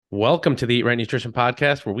Welcome to the Eat Right Nutrition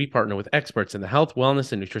Podcast, where we partner with experts in the health,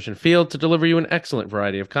 wellness, and nutrition field to deliver you an excellent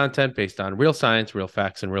variety of content based on real science, real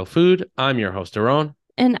facts, and real food. I'm your host, Aaron.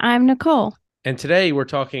 And I'm Nicole. And today we're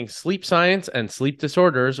talking sleep science and sleep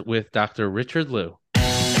disorders with Dr. Richard Liu.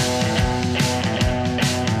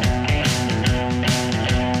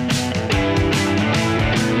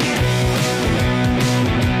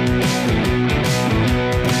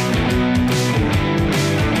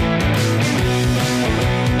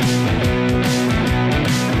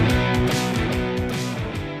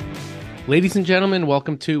 Ladies and gentlemen,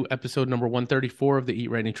 welcome to episode number 134 of the Eat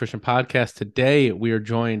Right Nutrition Podcast. Today, we are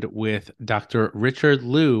joined with Dr. Richard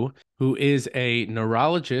Liu, who is a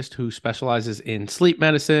neurologist who specializes in sleep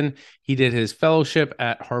medicine. He did his fellowship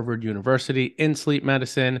at Harvard University in sleep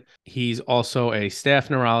medicine. He's also a staff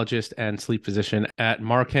neurologist and sleep physician at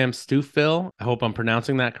Markham Stouffville, I hope I'm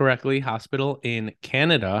pronouncing that correctly, hospital in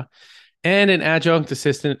Canada, and an adjunct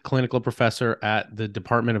assistant clinical professor at the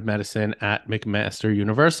Department of Medicine at McMaster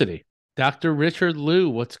University. Dr. Richard Liu,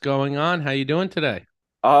 what's going on? How you doing today?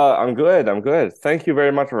 I'm good. I'm good. Thank you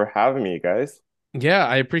very much for having me, guys. Yeah,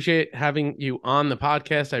 I appreciate having you on the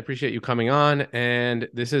podcast. I appreciate you coming on. And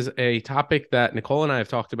this is a topic that Nicole and I have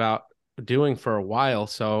talked about doing for a while.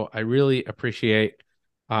 So I really appreciate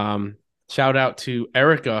shout out to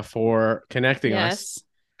Erica for connecting us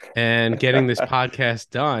and getting this podcast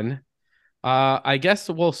done. I guess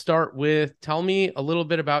we'll start with tell me a little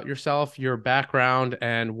bit about yourself, your background,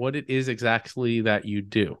 and what it is exactly that you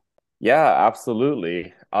do. Yeah,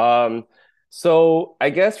 absolutely. So I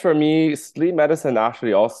guess for me, sleep medicine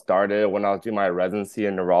actually all started when I was doing my residency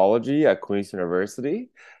in neurology at Queen's University.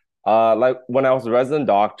 Like when I was a resident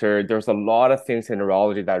doctor, there's a lot of things in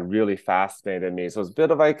neurology that really fascinated me. So it's a bit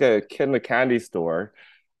of like a kid in a candy store.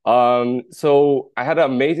 So I had an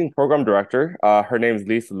amazing program director. Her name is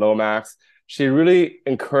Lisa Lomax. She really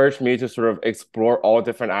encouraged me to sort of explore all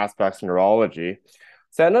different aspects of neurology.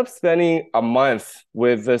 So I ended up spending a month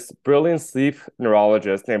with this brilliant sleep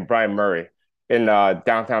neurologist named Brian Murray in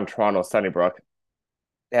downtown Toronto, Sunnybrook.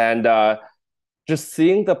 And just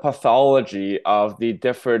seeing the pathology of the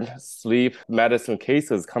different sleep medicine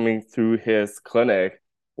cases coming through his clinic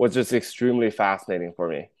was just extremely fascinating for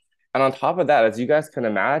me. And on top of that, as you guys can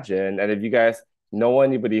imagine, and if you guys know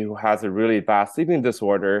anybody who has a really bad sleeping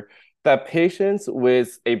disorder, that patients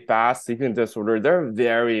with a bad sleeping disorder, they're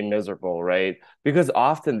very miserable, right? Because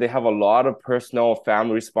often they have a lot of personal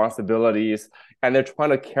family responsibilities and they're trying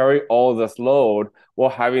to carry all this load while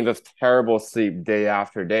having this terrible sleep day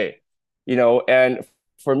after day. And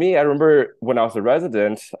for me, I remember when I was a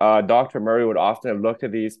resident, Dr. Murray would often look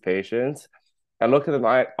at these patients and look at them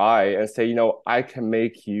eye and say, I can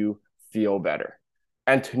make you feel better.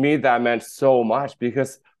 And to me, that meant so much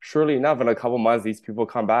because surely enough, in a couple of months, these people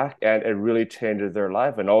come back and it really changes their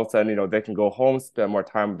life. And all of a sudden, they can go home, spend more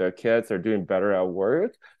time with their kids, they're doing better at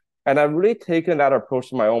work. And I've really taken that approach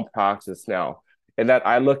to my own practice now, in that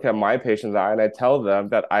I look at my patients and I tell them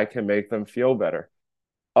that I can make them feel better.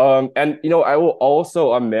 And I will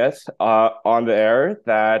also admit on the air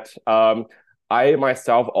that I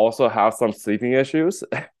myself also have some sleeping issues.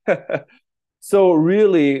 So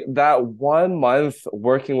really, that 1 month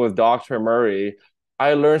working with Dr. Murray,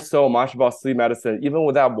 I learned so much about sleep medicine, even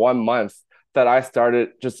with that 1 month, that I started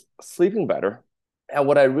just sleeping better. And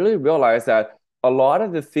what I really realized that a lot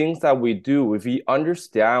of the things that we do, if we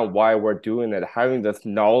understand why we're doing it, having this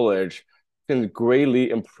knowledge can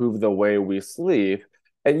greatly improve the way we sleep.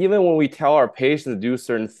 And even when we tell our patients to do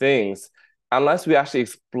certain things, unless we actually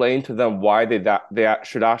explain to them why they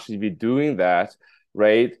should actually be doing that,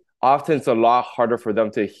 right? Often it's a lot harder for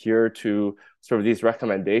them to adhere to sort of these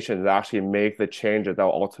recommendations and actually make the changes that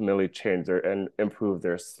will ultimately change and improve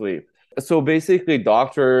their sleep. So basically,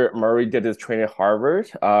 Dr. Murray did his training at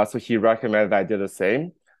Harvard. So he recommended I did the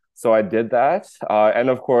same. So I did that.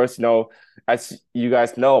 And of course, as you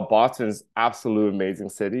guys know, Boston's absolute amazing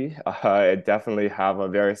city. I definitely have a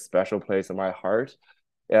very special place in my heart.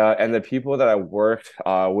 And the people that I worked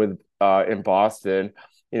with in Boston,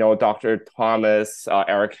 Dr. Thomas,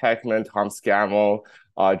 Eric Heckman, Tom Scammell,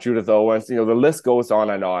 Judith Owens, the list goes on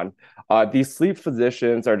and on. These sleep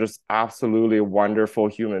physicians are just absolutely wonderful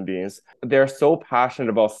human beings. They're so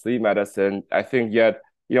passionate about sleep medicine. I think yet,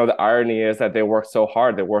 the irony is that they work so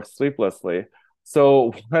hard, they work sleeplessly.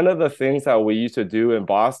 So one of the things that we used to do in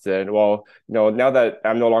Boston, well, now that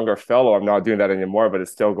I'm no longer a fellow, I'm not doing that anymore, but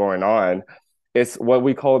it's still going on. It's what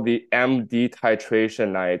we call the MD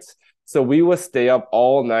titration nights. So we would stay up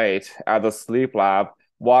all night at the sleep lab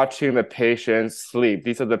watching the patients sleep.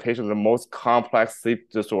 These are the patients with the most complex sleep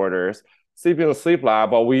disorders, sleeping in the sleep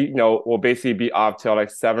lab, but we, will basically be up till like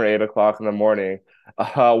 7 or 8 o'clock in the morning.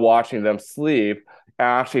 watching them sleep and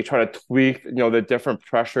actually try to tweak, the different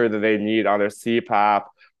pressure that they need on their CPAP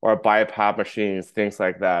or BiPAP machines, things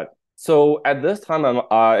like that. So at this time,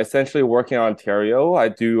 I'm essentially working in Ontario. I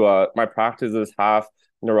do my practice is half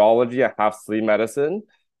neurology and half sleep medicine.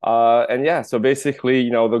 And yeah, so basically,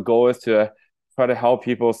 the goal is to try to help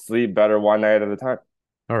people sleep better one night at a time.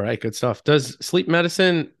 All right, good stuff. Does sleep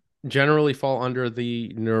medicine generally fall under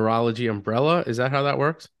the neurology umbrella? Is that how that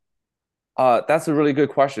works? That's a really good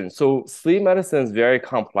question. So sleep medicine is very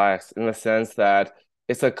complex in the sense that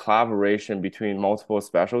it's a collaboration between multiple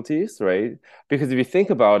specialties, right? Because if you think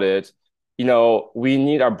about it, we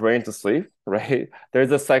need our brain to sleep, right?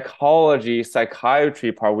 There's a psychology,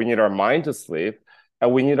 psychiatry part. We need our mind to sleep,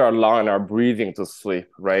 and we need our lung and our breathing to sleep,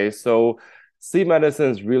 right? So sleep medicine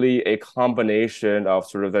is really a combination of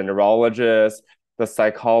sort of the neurologist, the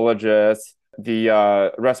psychologist, the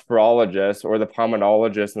respirologist or the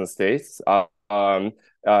pulmonologist in the States, and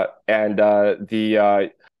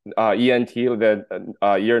the ENT,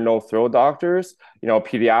 the ear, nose, throat doctors,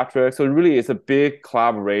 pediatrics. So really, it's a big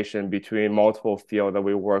collaboration between multiple fields that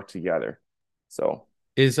we work together. So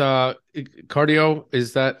Is cardio,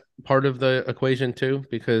 is that part of the equation too?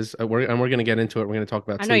 Because we're going to get into it. We're going to talk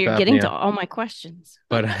about I know sleep you're getting to apnea, all my questions.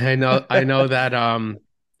 but I know that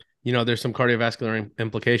there's some cardiovascular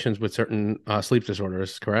implications with certain sleep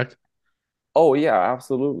disorders, correct? Oh yeah,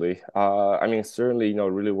 absolutely. I mean, certainly,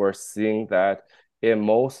 really we're seeing that in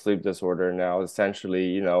most sleep disorder now,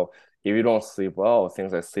 essentially, if you don't sleep well,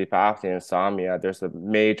 things like sleep apnea, insomnia, there's a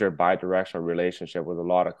major bidirectional relationship with a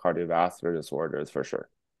lot of cardiovascular disorders for sure.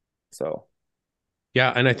 So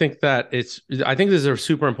Yeah, and I think this is a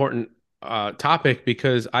super important topic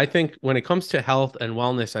because I think when it comes to health and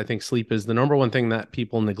wellness, I think sleep is the number one thing that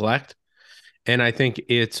people neglect. And I think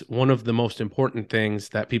it's one of the most important things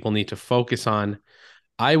that people need to focus on.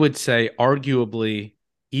 I would say, arguably,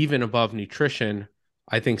 even above nutrition,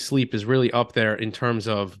 I think sleep is really up there in terms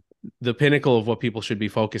of the pinnacle of what people should be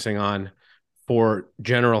focusing on for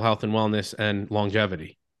general health and wellness and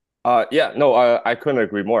longevity. yeah, no, I couldn't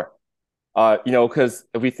agree more. Because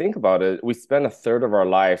if we think about it, we spend a third of our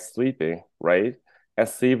lives sleeping, right? And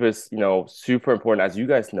sleep is, super important, as you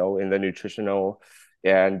guys know, in the nutritional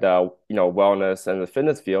and wellness and the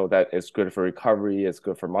fitness field. That is good for recovery, it's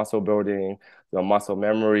good for muscle building, muscle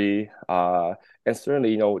memory, and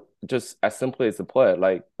certainly, just as simply as to put it,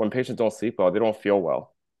 like when patients don't sleep well, they don't feel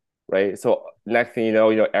well, right? So next thing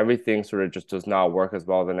everything sort of just does not work as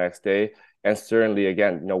well the next day. And certainly,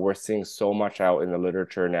 again, we're seeing so much out in the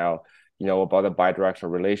literature now, about the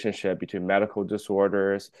bidirectional relationship between medical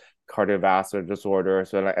disorders, cardiovascular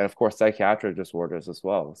disorders, and of course, psychiatric disorders as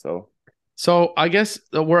well. So I guess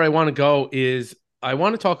where I want to go is I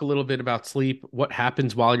want to talk a little bit about sleep, what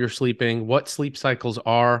happens while you're sleeping, what sleep cycles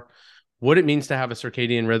are, what it means to have a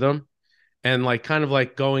circadian rhythm, and like kind of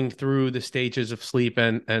like going through the stages of sleep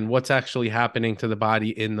and what's actually happening to the body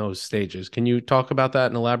in those stages. Can you talk about that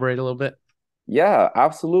and elaborate a little bit? Yeah,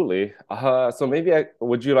 absolutely. So maybe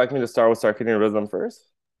would you like me to start with circadian rhythm first?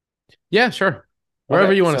 Yeah, sure. Wherever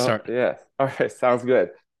Okay, you want to so start. yeah, all right, sounds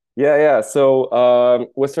good. Yeah, yeah. So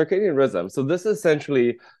with circadian rhythm, so this is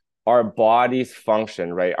essentially our body's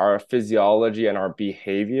function, right? Our physiology and our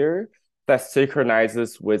behavior that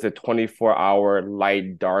synchronizes with a 24-hour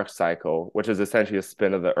light dark cycle, which is essentially a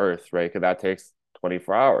spin of the earth, right? Because that takes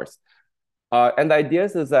 24 hours. And the idea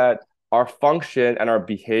is that our function and our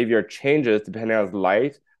behavior changes depending on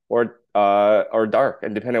light or dark,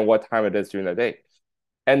 and depending on what time it is during the day.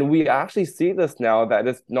 And we actually see this now that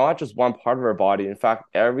it's not just one part of our body. In fact,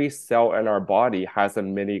 every cell in our body has a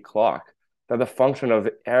mini clock. That the function of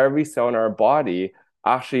every cell in our body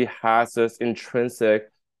actually has this intrinsic,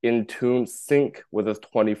 in tune sync with this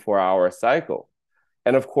 24-hour cycle.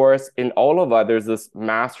 And of course, in all of us, there's this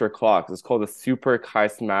master clock. It's called the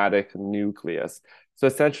suprachiasmatic nucleus. So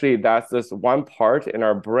essentially, that's this one part in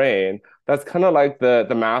our brain that's kind of like the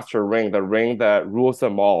master ring, the ring that rules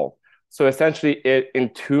them all. So essentially, it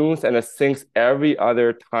intunes and it syncs every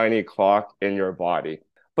other tiny clock in your body.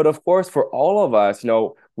 But of course, for all of us,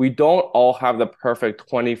 we don't all have the perfect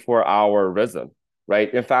 24-hour rhythm,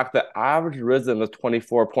 right? In fact, the average rhythm is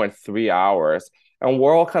 24.3 hours. And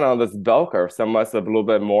we're all kind of on this bell curve. Some of us a little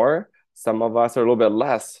bit more, some of us are a little bit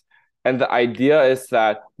less. And the idea is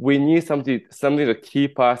that we need something to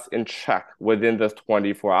keep us in check within this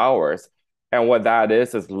 24 hours. And what that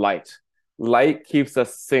is light. Light keeps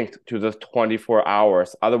us synced to this 24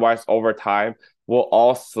 hours. Otherwise, over time, we'll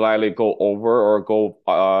all slightly go over or go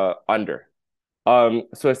under.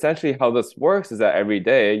 So essentially how this works is that every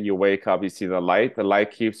day you wake up, you see the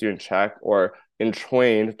light keeps you in check or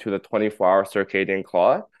entrained to the 24-hour circadian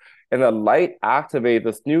clock. And the light activates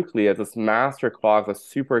this nucleus, this master clock, the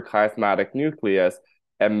suprachiasmatic nucleus,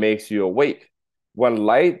 and makes you awake. When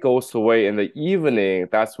light goes away in the evening,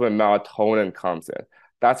 that's when melatonin comes in.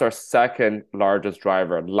 That's our second largest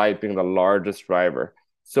driver, light being the largest driver.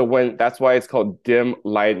 So that's why it's called dim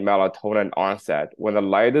light melatonin onset. When the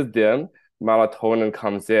light is dim, melatonin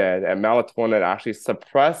comes in, and melatonin actually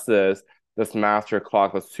suppresses this master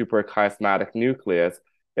clock, the suprachiasmatic nucleus.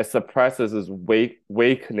 It suppresses this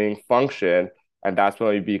wakening function, and that's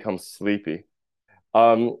when you become sleepy.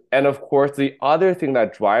 And of course, the other thing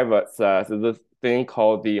that drives us is this thing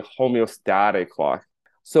called the homeostatic clock.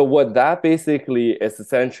 So what that basically is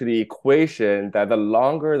essentially equation that the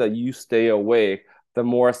longer that you stay awake, the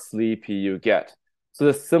more sleepy you get. So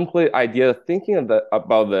the simple idea of thinking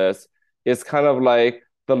about this is kind of like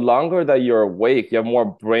the longer that you're awake, you have more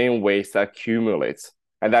brain waste that accumulates,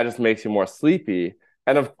 and that just makes you more sleepy.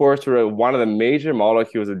 And of course, one of the major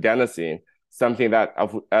molecules is adenosine, something that,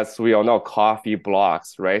 as we all know, coffee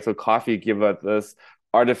blocks, right? So coffee gives us this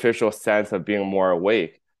artificial sense of being more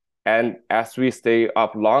awake. And as we stay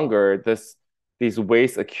up longer, these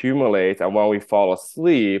wastes accumulate, and when we fall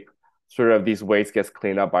asleep, sort of these wastes gets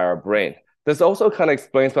cleaned up by our brain. This also kind of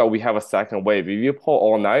explains why we have a second wave. If you pull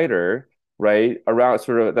all-nighter, right, around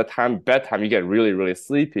sort of the bedtime, you get really, really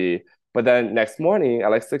sleepy. But then next morning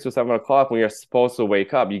at like 6 or 7 o'clock, when you're supposed to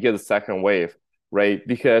wake up, you get a second wave, right?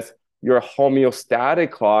 Because your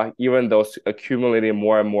homeostatic clock, even though it's accumulating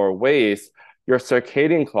more and more waste, your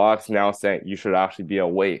circadian clock's now saying you should actually be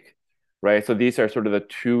awake, right? So these are sort of the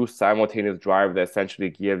two simultaneous drivers that essentially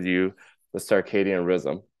give you the circadian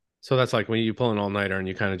rhythm. So that's like when you pull an all-nighter and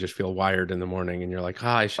you kind of just feel wired in the morning and you're like,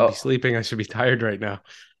 I should be sleeping. I should be tired right now.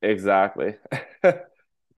 Exactly.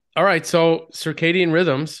 All right. So circadian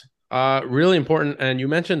rhythms, really important. And you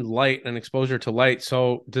mentioned light and exposure to light.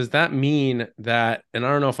 So does that mean that, and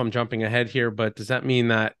I don't know if I'm jumping ahead here, but does that mean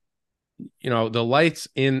that, how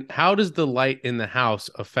does the light in the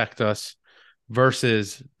house affect us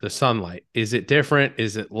versus the sunlight? Is it different?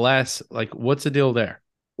 Is it less? Like, what's the deal there?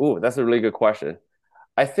 Ooh, that's a really good question.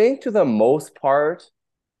 I think to the most part,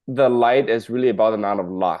 the light is really about the amount of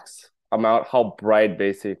lux, amount how bright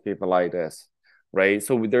basically the light is, right?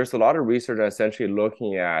 So there's a lot of research essentially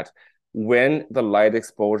looking at when the light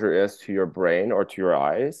exposure is to your brain or to your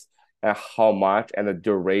eyes, and how much and the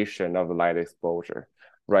duration of the light exposure,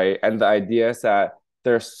 right? And the idea is that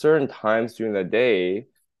there are certain times during the day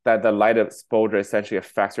that the light exposure essentially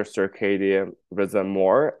affects your circadian rhythm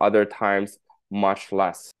more, other times much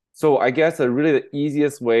less. So I guess really the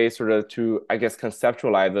easiest way sort of to, I guess,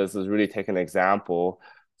 conceptualize this is really take an example.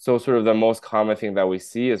 So sort of the most common thing that we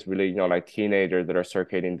see is really, like teenagers that are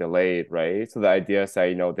circadian delayed, right? So the idea is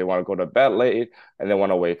that, they want to go to bed late and they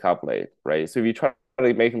want to wake up late, right? So if you try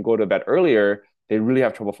to make them go to bed earlier, they really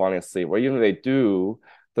have trouble falling asleep. Or even if they do,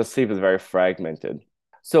 the sleep is very fragmented.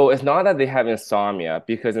 So it's not that they have insomnia,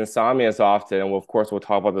 because insomnia is often, and of course we'll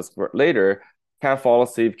talk about this later, can't fall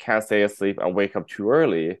asleep, can't stay asleep, and wake up too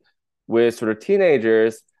early. With sort of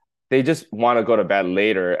teenagers, they just want to go to bed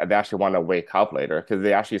later and they actually want to wake up later because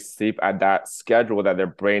they actually sleep at that schedule that their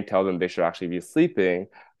brain tells them they should actually be sleeping,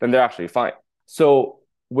 then they're actually fine. So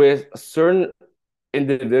with certain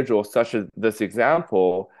individuals, such as this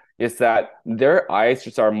example, is that their eyes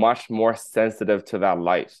just are much more sensitive to that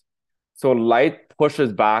light. So light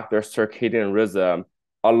pushes back their circadian rhythm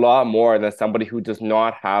a lot more than somebody who does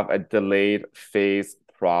not have a delayed phase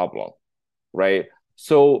problem, right?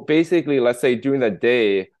 So basically, let's say during the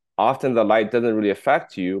day, often the light doesn't really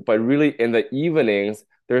affect you, but really in the evenings,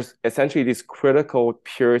 there's essentially these critical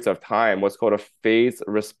periods of time, what's called a phase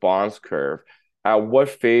response curve. At what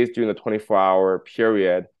phase during the 24-hour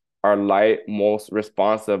period are light most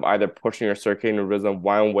responsive, either pushing your circadian rhythm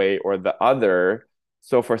one way or the other?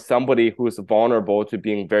 So for somebody who's vulnerable to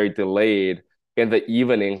being very delayed in the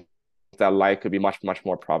evening, that light could be much, much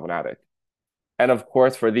more problematic. And of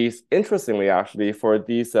course, interestingly, actually, for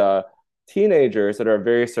these teenagers that are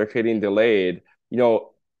very circadian delayed,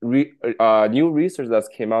 new research that's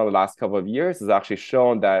came out in the last couple of years has actually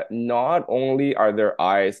shown that not only are their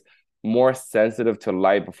eyes more sensitive to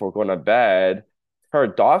light before going to bed,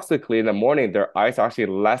 paradoxically, in the morning, their eyes are actually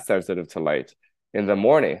less sensitive to light in the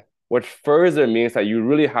morning, which further means that you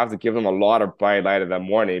really have to give them a lot of bright light in the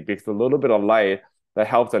morning, because a little bit of light that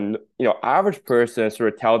helps an average person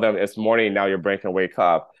sort of tell them it's morning, now your brain can wake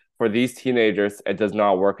up. For these teenagers, it does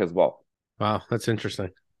not work as well. Wow, that's interesting.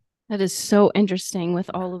 That is so interesting with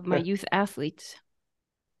all of my youth athletes.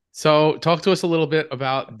 So talk to us a little bit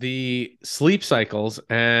about the sleep cycles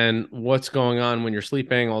and what's going on when you're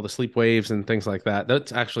sleeping, all the sleep waves and things like that.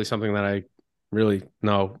 That's actually something that I really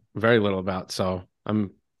know very little about. So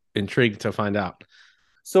I'm intrigued to find out.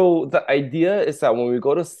 So the idea is that when we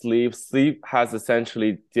go to sleep, sleep has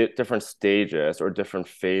essentially different stages or different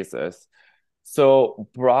phases. So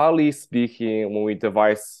broadly speaking, when we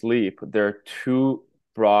divide sleep, there are two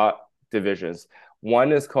broad divisions.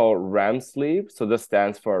 One is called REM sleep. So this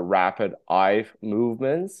stands for rapid eye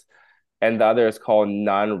movements. And the other is called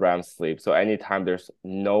non-REM sleep. So anytime there's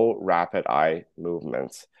no rapid eye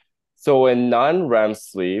movements. So in non-REM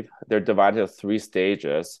sleep, they're divided into three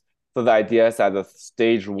stages. So the idea is that the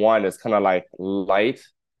stage one is kind of like light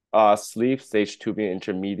sleep, stage two being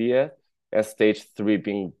intermediate, and stage three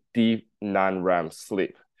being deep non-REM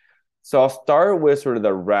sleep. So I'll start with sort of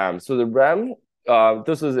the REM. So the REM,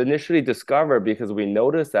 this was initially discovered because we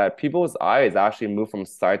noticed that people's eyes actually move from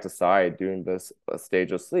side to side during this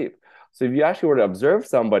stage of sleep. So if you actually were to observe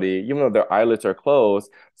somebody, even though their eyelids are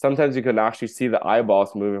closed, sometimes you can actually see the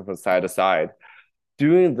eyeballs moving from side to side.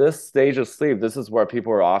 During this stage of sleep, this is where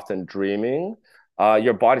people are often dreaming.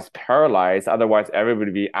 Your body's paralyzed. Otherwise, everybody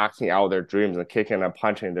would be acting out their dreams and kicking and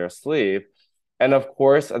punching in their sleep. And of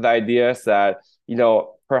course, the idea is that,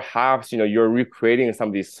 perhaps, you're recreating some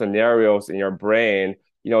of these scenarios in your brain.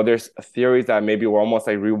 There's theories that maybe we're almost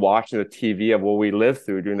like rewatching the TV of what we lived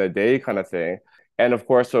through during the day kind of thing. And of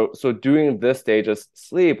course, so during this stage of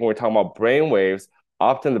sleep, when we're talking about brain waves,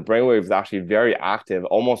 often the brainwave is actually very active,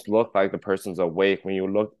 almost look like the person's awake when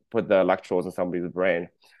you put the electrodes in somebody's brain.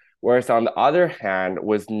 Whereas on the other hand,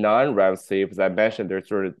 with non-REM sleep, as I mentioned, there's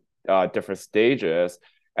sort of different stages.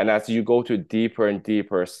 And as you go to deeper and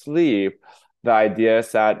deeper sleep, the idea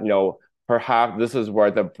is that, perhaps this is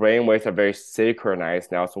where the brain waves are very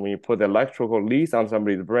synchronized now. So when you put the electrical leads on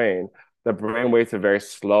somebody's brain, the brain waves are very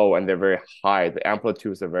slow and they're very high. The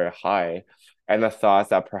amplitudes are very high. And the thoughts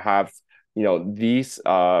that perhaps these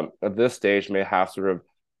at this stage may have sort of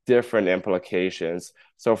different implications.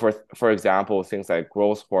 So for example, things like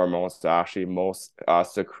growth hormones are actually most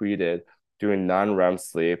secreted during non-REM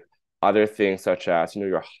sleep. Other things such as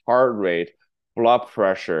your heart rate, blood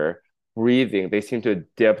pressure, breathing, they seem to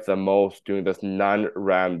dip the most during this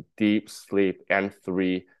non-REM deep sleep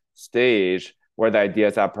N3 stage, where the idea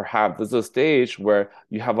is that perhaps this is a stage where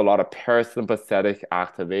you have a lot of parasympathetic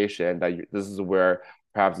activation, this is where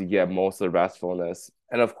perhaps you get most of the restfulness.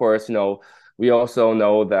 And of course, we also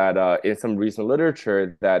know that in some recent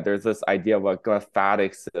literature that there's this idea of a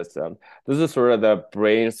glymphatic system. This is sort of the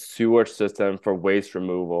brain sewage system for waste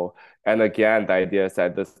removal. And again, the idea is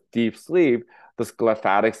that this deep sleep, this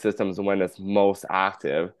glymphatic system is when it's most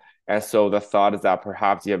active. And so the thought is that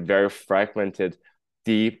perhaps you have very fragmented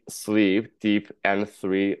deep sleep, deep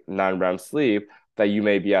N3 non-REM sleep, that you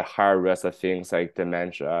may be at higher risk of things like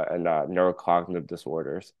dementia and neurocognitive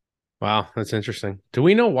disorders. Wow, that's interesting. Do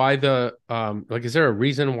we know why is there a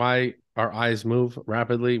reason why our eyes move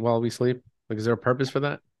rapidly while we sleep? Like, is there a purpose for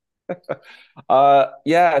that?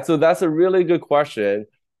 Yeah, so that's a really good question.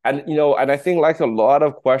 And and I think like a lot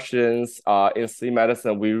of questions in sleep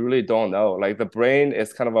medicine, we really don't know. Like the brain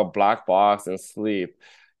is kind of a black box in sleep.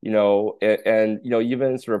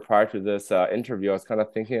 Even sort of prior to this interview, I was kind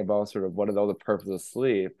of thinking about sort of what are the purposes of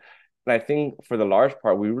sleep. And I think for the large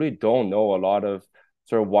part, we really don't know a lot of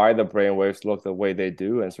sort of why the brain waves look the way they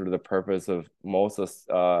do and sort of the purpose of most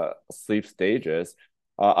of sleep stages.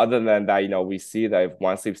 Other than that, we see that if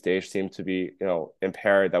one sleep stage seems to be,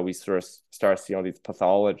 impaired, that we sort of start seeing all these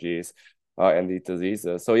pathologies and these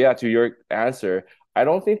diseases. So yeah, to your answer, I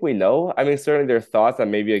don't think we know. I mean, certainly there are thoughts that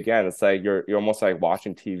maybe again, it's like you're almost like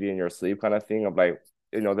watching TV in your sleep kind of thing of like,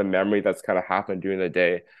 the memory that's kind of happened during the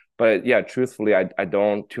day. But yeah, truthfully, I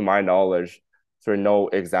don't, to my knowledge, sort of know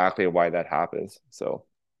exactly why that happens. So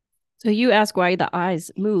you ask why the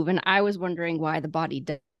eyes move, and I was wondering why the body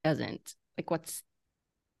doesn't. Like,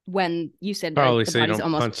 when you said Probably like the so you body's don't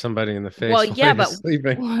almost punch somebody in the face. well, yeah, but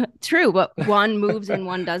sleeping. True, but one moves and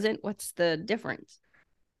one doesn't. What's the difference?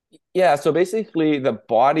 yeah, so basically the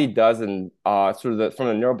body doesn't sort of from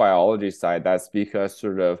the neurobiology side, that's because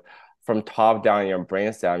sort of from top down in your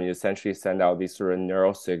brainstem, you essentially send out these sort of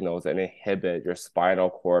neural signals and inhibit your spinal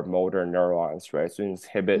cord motor neurons, right? So you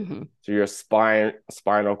inhibit so your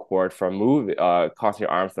spinal cord from moving, causing your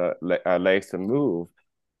arms and legs to move.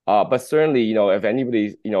 But certainly, if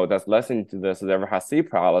anybody, that's listening to this has ever had sleep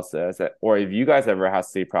paralysis, or if you guys ever had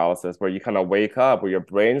sleep paralysis where you kind of wake up, where your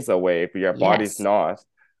brain's awake, but your body's not.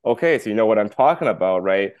 Okay, so you know what I'm talking about,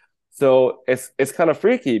 right? So it's kind of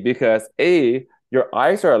freaky because your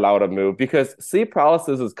eyes are allowed to move because sleep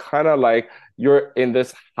paralysis is kind of like you're in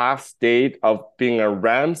this half state of being a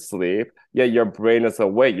REM sleep, yet your brain is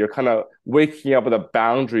awake. You're kind of waking up at the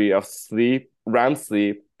boundary of sleep, REM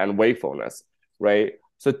sleep, and wakefulness, right?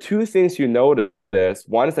 So two things you notice.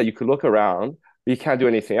 One is that you could look around. but you can't do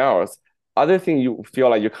anything else. Other thing, you feel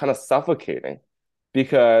like you're kind of suffocating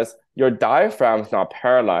because your diaphragm is not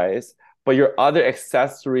paralyzed, but your other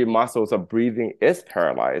accessory muscles of breathing is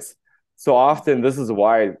paralyzed. So often, this is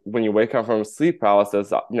why when you wake up from sleep paralysis,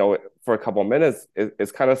 for a couple of minutes,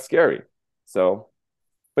 it's kind of scary. So,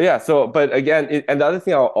 but yeah, but again, and the other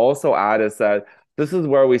thing I'll also add is that this is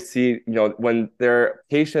where we see, when there are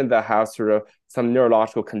patients that have sort of some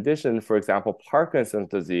neurological condition, for example, Parkinson's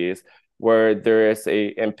disease, where there is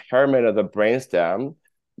a impairment of the brainstem,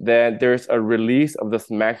 then there's a release of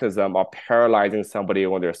this mechanism of paralyzing somebody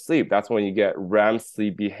when they're asleep. That's when you get REM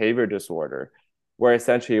sleep behavior disorder, where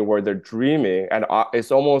essentially where they're dreaming, and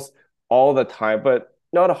it's almost all the time, but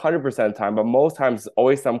not 100% of the time, but most times it's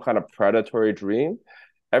always some kind of predatory dream.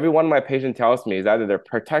 Every one of my patients tells me is either they're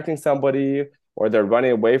protecting somebody or they're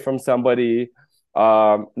running away from somebody,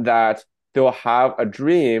 that they'll have a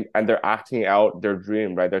dream and they're acting out their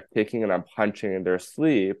dream, right? They're kicking and punching in their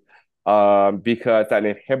sleep, because that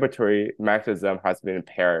inhibitory mechanism has been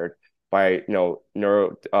impaired by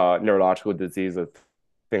neurological diseases,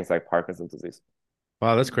 things like Parkinson's disease.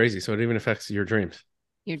 Wow, that's crazy. So it even affects your dreams.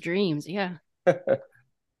 Your dreams, yeah.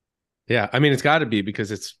 Yeah, I mean, it's got to be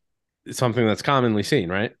because it's something that's commonly seen,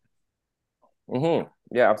 right? Mm-hmm.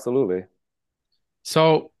 Yeah, absolutely.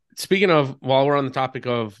 So speaking of, while we're on the topic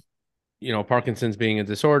of, Parkinson's being a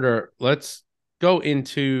disorder, let's go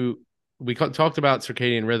into, we talked about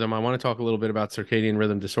circadian rhythm. I want to talk a little bit about circadian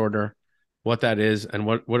rhythm disorder, what that is, and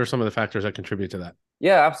what are some of the factors that contribute to that?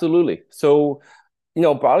 Yeah, absolutely. So,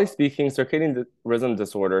 broadly speaking, circadian rhythm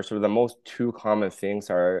disorder, sort of the most two common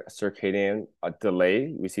things are circadian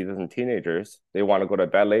delay. We see this in teenagers. They want to go to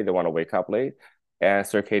bed late, they want to wake up late. And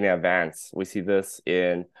circadian advance. We see this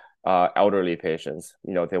in elderly patients.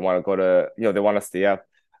 They want to go to, they want to stay up,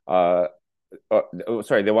 they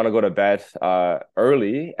want to go to bed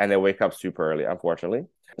early and they wake up super early, unfortunately.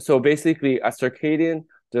 So basically, a circadian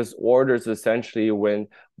disorder is essentially when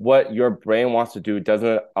what your brain wants to do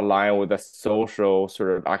doesn't align with the social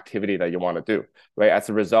sort of activity that you want to do, right? As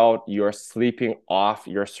a result, you're sleeping off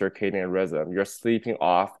your circadian rhythm. You're sleeping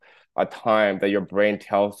off a time that your brain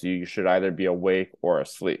tells you should either be awake or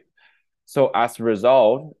asleep. So as a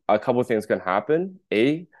result, a couple of things can happen.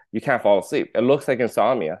 A, you can't fall asleep. It looks like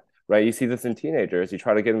insomnia, right? You see this in teenagers. You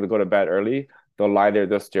try to get them to go to bed early, they'll lie there,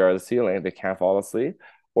 they'll stare at the ceiling, they can't fall asleep.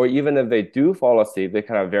 Or even if they do fall asleep, they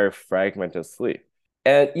kind of very fragmented sleep.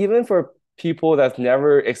 And even for people that's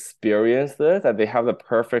never experienced this, that they have the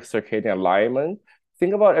perfect circadian alignment,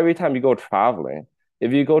 think about every time you go traveling.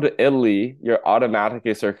 If you go to Italy, you're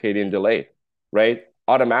automatically circadian delayed, right?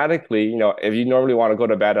 Automatically, if you normally want to go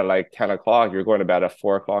to bed at like 10 o'clock, you're going to bed at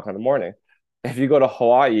 4 o'clock in the morning. If you go to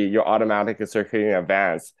Hawaii, you're automatically circadian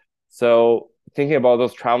advance. So thinking about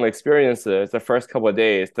those travel experiences, the first couple of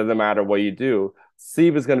days, doesn't matter what you do,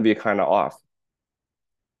 sleep is going to be kind of off.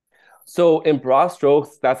 So in broad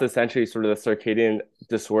strokes, that's essentially sort of the circadian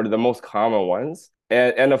disorder, the most common ones.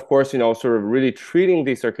 And of course, sort of really treating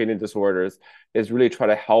these circadian disorders is really try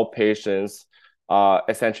to help patients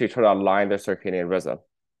essentially try to align their circadian rhythm.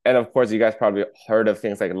 And of course, you guys probably heard of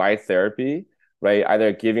things like light therapy, right?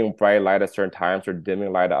 Either giving bright light at certain times or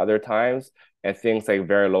dimming light at other times, and things like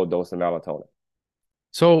very low dose of melatonin.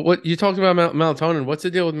 So what you talked about melatonin, what's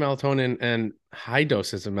the deal with melatonin and high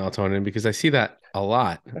doses of melatonin? Because I see that a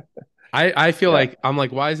lot. I feel like, I'm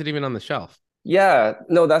like, why is it even on the shelf? Yeah,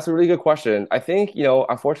 no, that's a really good question. I think,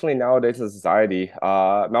 unfortunately nowadays in society,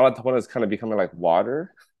 melatonin is kind of becoming like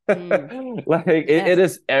water. Like it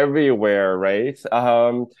is everywhere, right?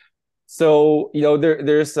 So,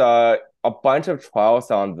 there's a bunch of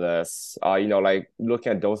trials on this, like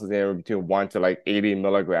looking at doses anywhere between 1 to like 80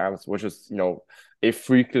 milligrams, which is, a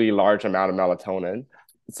freakily large amount of melatonin.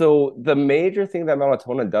 So the major thing that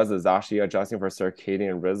melatonin does is actually adjusting for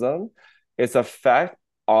circadian rhythm. Its effect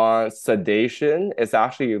on sedation is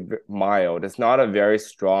actually mild. It's not a very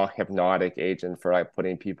strong hypnotic agent for like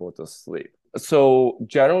putting people to sleep. So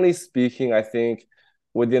generally speaking, I think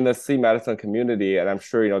within the sleep medicine community, and I'm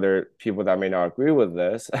sure there are people that may not agree with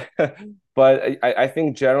this, but I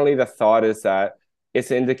think generally the thought is that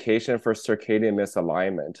it's an indication for circadian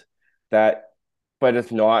misalignment, but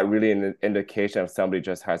it's not really an indication if somebody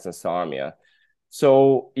just has insomnia.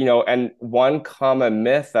 So, and one common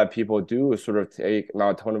myth that people do is sort of take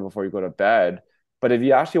melatonin before you go to bed. But if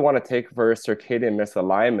you actually want to take for circadian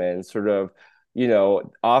misalignment, sort of,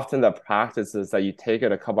 often the practice is that you take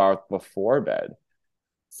it a couple hours before bed.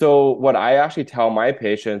 So what I actually tell my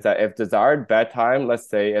patients that if desired bedtime, let's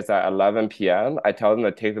say is at 11 p.m., I tell them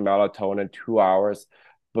to take the melatonin 2 hours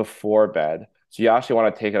before bed. So you actually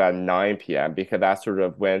want to take it at 9 p.m. because that's sort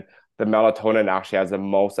of when the melatonin actually has the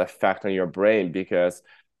most effect on your brain, because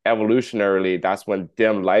evolutionarily, that's when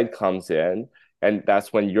dim light comes in. And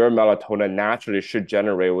that's when your melatonin naturally should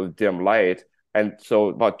generate with dim light. And so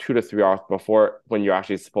about 2 to 3 hours before when you're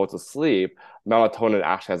actually supposed to sleep, melatonin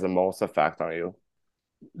actually has the most effect on you.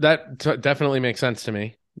 That definitely makes sense to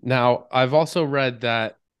me. Now, I've also read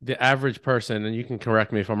that the average person, and you can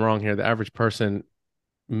correct me if I'm wrong here, the average person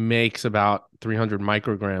makes about 300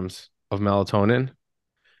 micrograms of melatonin,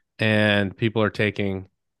 and people are taking,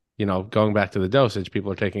 going back to the dosage,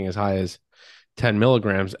 people are taking as high as 10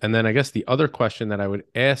 milligrams. And then I guess the other question that I would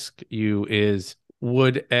ask you is,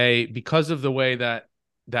 because of the way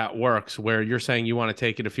that works, where you're saying you want to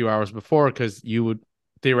take it a few hours before because you would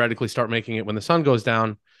theoretically start making it when the sun goes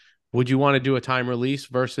down, would you want to do a time release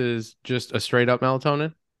versus just a straight up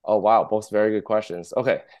melatonin? Oh, wow. Both very good questions.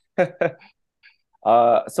 Okay.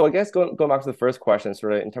 So I guess going back to the first question,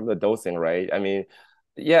 sort of in terms of dosing, right? I mean,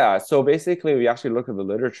 yeah. So basically, we actually look at the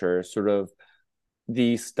literature. Sort of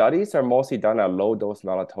the studies are mostly done at low dose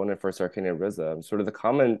melatonin for circadian rhythm. Sort of the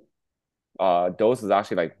common dose is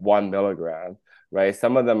actually like 1 milligram, right?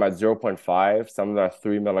 Some of them are 0.5, some of them are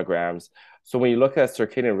 3 milligrams. So when you look at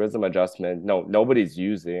circadian rhythm adjustment, no, nobody's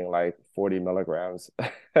using like 40 milligrams.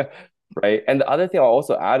 Right. And the other thing I'll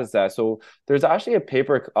also add is that, so there's actually a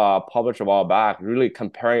paper published a while back really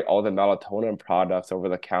comparing all the melatonin products over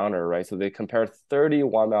the counter, right? So they compared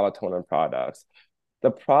 31 melatonin products.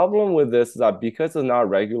 The problem with this is that because it's not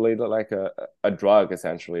regulated like a drug,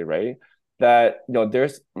 essentially, right? That,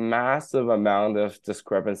 there's massive amount of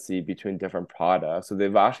discrepancy between different products. So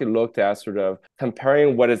they've actually looked at sort of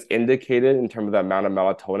comparing what is indicated in terms of the amount of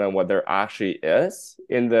melatonin, what there actually is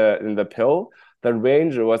in the pill. The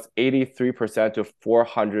range was 83% to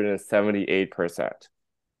 478%,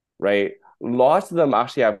 right? Lots of them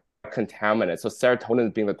actually have contaminants. So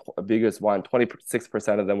serotonin being the biggest one,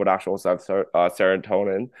 26% of them would actually also have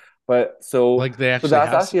serotonin. But so that's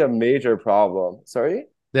actually a major problem. Sorry?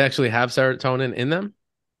 They actually have serotonin in them?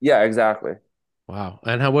 Yeah, exactly. Wow.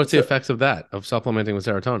 And what's the effects of that, of supplementing with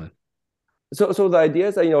serotonin? So the idea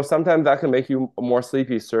is that, sometimes that can make you more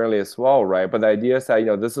sleepy, certainly as well, right? But the idea is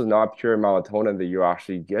that, this is not pure melatonin that you're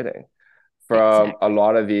actually getting from a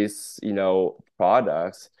lot of these,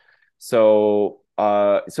 products. So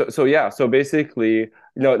yeah. So basically,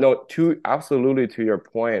 absolutely to your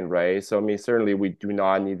point, right? So I mean, certainly we do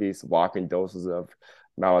not need these whopping doses of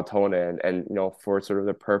melatonin, and for sort of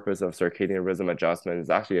the purpose of circadian rhythm adjustment, is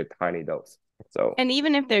actually a tiny dose. So, and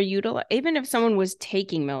even if even if someone was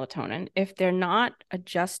taking melatonin, if they're not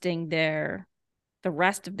adjusting the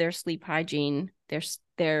rest of their sleep hygiene,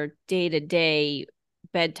 their day-to-day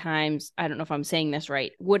bedtimes, I don't know if I'm saying this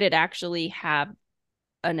right, would it actually have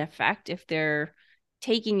an effect if they're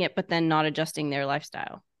taking it but then not adjusting their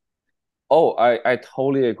lifestyle? Oh, I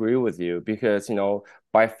totally agree with you, because,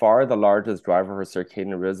 by far the largest driver for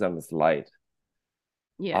circadian rhythm is light.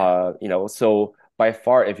 Yeah. So by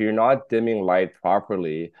far, if you're not dimming light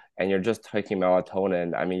properly and you're just taking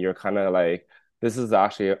melatonin, I mean, you're kind of like, this is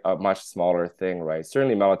actually a much smaller thing, right?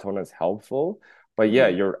 Certainly melatonin is helpful, but yeah,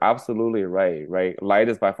 you're absolutely right, right? Light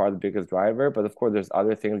is by far the biggest driver, but of course, there's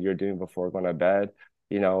other things you're doing before going to bed,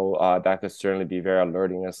 that could certainly be very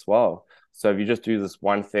alerting as well. So if you just do this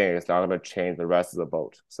one thing, it's not going to change the rest of the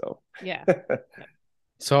boat. So yeah.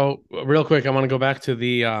 So real quick, I want to go back to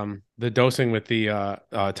the dosing with the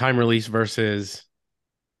time release versus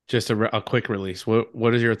just a quick release.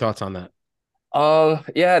 What is your thoughts on that?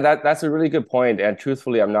 Yeah, that's a really good point. And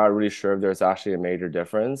truthfully, I'm not really sure if there's actually a major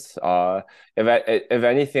difference. If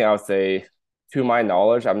anything, I would say, to my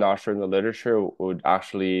knowledge, I'm not sure in the literature would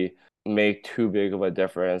actually make too big of a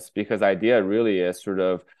difference, because the idea really is sort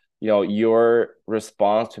of, your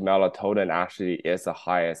response to melatonin actually is the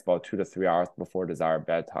highest about 2 to 3 hours before desired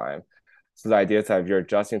bedtime. So the idea is that if you're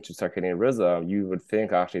adjusting to circadian rhythm, you would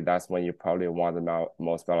think actually that's when you probably want the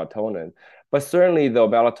most melatonin. But certainly, though,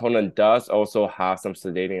 melatonin does also have some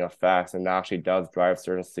sedating effects and actually does drive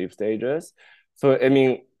certain sleep stages. So, I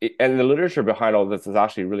mean, and the literature behind all this is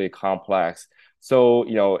actually really complex. So,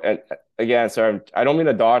 and again, sorry, I don't mean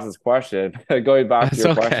to dodge this question, but going back to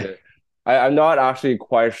your question, I'm not actually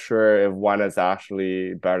quite sure if one is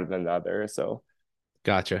actually better than the other. So,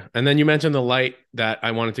 gotcha. And then you mentioned the light that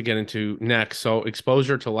I wanted to get into next. So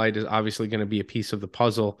exposure to light is obviously going to be a piece of the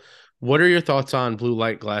puzzle. What are your thoughts on blue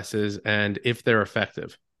light glasses and if they're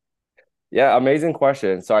effective? Yeah, amazing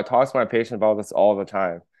question. So I talk to my patient about this all the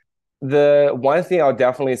time. The one thing I'll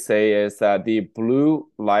definitely say is that the blue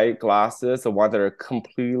light glasses, the ones that are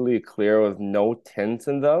completely clear with no tints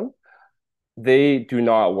in them, they do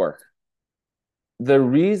not work. The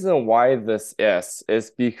reason why this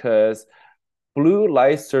is because blue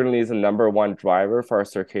light certainly is the number one driver for our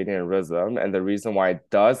circadian rhythm. And the reason why it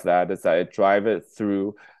does that is that it drives it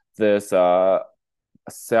through this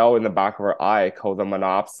cell in the back of our eye called the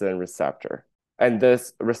monopsin receptor. And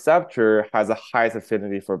this receptor has a highest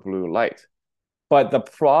affinity for blue light. But the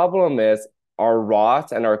problem is our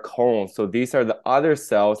rods and our cones, so these are the other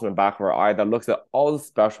cells in the back of our eye that looks at all the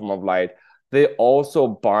spectrum of light, they also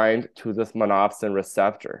bind to this monopsin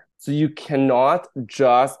receptor. So you cannot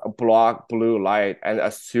just block blue light and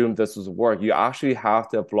assume this will work. You actually have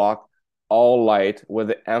to block all light with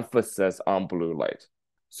the emphasis on blue light.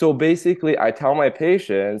 So basically, I tell my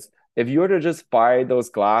patients, if you were to just buy those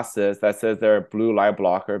glasses that says they're a blue light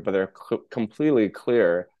blocker, but they're completely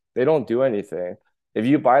clear, they don't do anything. If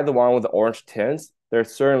you buy the one with the orange tints, they're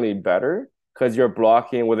certainly better because you're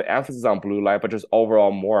blocking with an emphasis on blue light, but just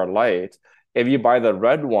overall more light. If you buy the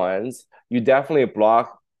red ones, you definitely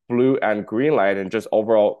block blue and green light and just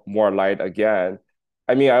overall more light again.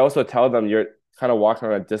 I mean, I also tell them you're kind of walking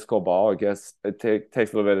on a disco ball. I guess it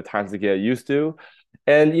takes a little bit of time to get used to.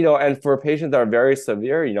 And, and for patients that are very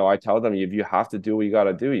severe, I tell them if you have to do what you got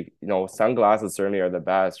to do, sunglasses certainly are the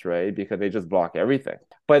best, right? Because they just block everything.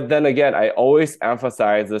 But then again, I always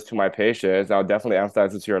emphasize this to my patients. I'll definitely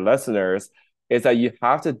emphasize this to your listeners, is that you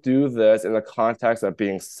have to do this in the context of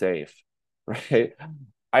being safe, right?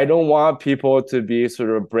 I don't want people to be sort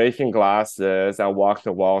of breaking glasses and walk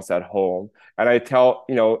the walls at home. And I tell,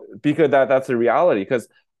 because that's a reality. Because,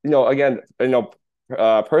 again,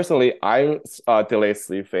 personally, I'm delayed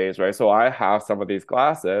sleep phase, right? So I have some of these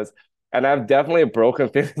glasses, and I've definitely broken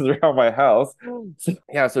things around my house.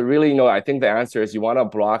 So really, I think the answer is you want to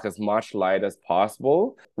block as much light as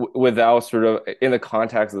possible without sort of in the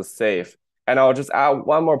context of safe. And I'll just add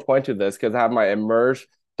one more point to this because I have my Emerge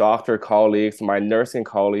doctor colleagues, my nursing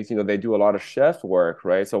colleagues, they do a lot of shift work,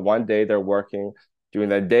 right? So one day they're working during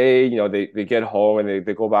the day, they get home and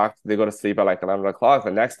they go back, they go to sleep at like 11 o'clock. The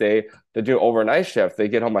next day, they're doing overnight shifts. They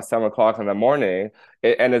get home at 7 o'clock in the morning.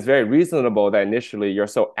 And it's very reasonable that initially you're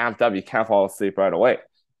so amped up, you can't fall asleep right away.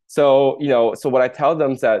 So, so what I tell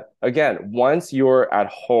them is that, again, once you're at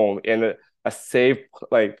home in a safe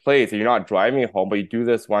place, you're not driving home, but you do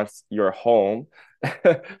this once you're home,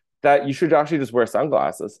 that you should actually just wear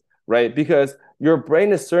sunglasses, right? Because your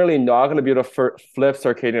brain is certainly not going to be able to flip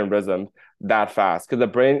circadian rhythm that fast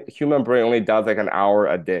because human brain only does like an hour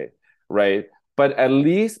a day, right? But at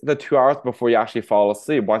least the 2 hours before you actually fall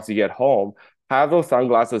asleep, once you get home, have those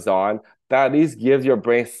sunglasses on. That at least gives your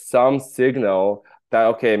brain some signal that,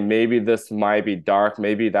 okay, maybe this might be dark,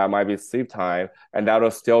 maybe that might be sleep time, and that'll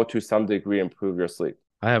still to some degree improve your sleep.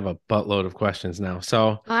 I have a buttload of questions now.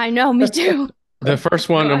 So I know, me too. The first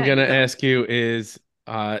one Go I'm ahead, going to go. ask you is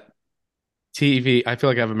TV. I feel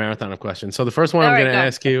like I have a marathon of questions. So the first one All I'm right, going to go.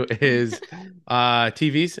 ask you is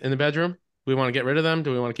TVs in the bedroom. Do we want to get rid of them?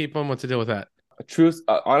 Do we want to keep them? What's the deal with that?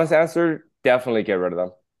 Honest answer, definitely get rid of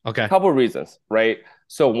them. Okay. Couple of reasons, right?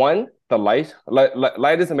 So one, the light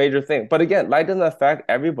is a major thing. But again, light doesn't affect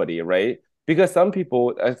everybody, right? Because some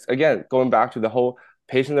people, again, going back to the whole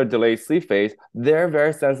patient or delayed sleep phase, they're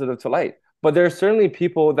very sensitive to light. But there are certainly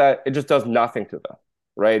people that it just does nothing to them,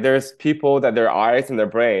 right? There's people that their eyes and their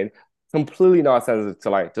brain completely not sensitive to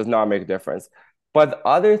light, does not make a difference. But the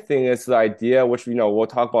other thing is the idea, which we'll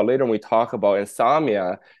talk about later when we talk about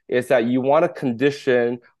insomnia, is that you want to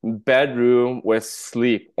condition bedroom with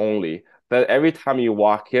sleep only. That every time you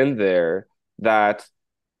walk in there, that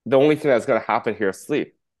the only thing that's going to happen here is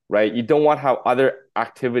sleep, right? You don't want to have other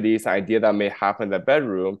activities, idea that may happen in the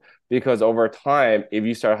bedroom, because over time, if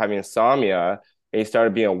you start having insomnia and you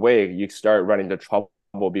start being awake, you start running into trouble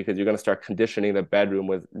because you're going to start conditioning the bedroom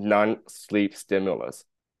with non-sleep stimulus.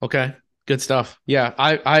 Okay. Good stuff. Yeah,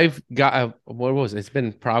 I've got what was it? It's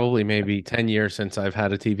been probably maybe 10 years since I've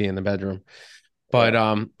had a TV in the bedroom. But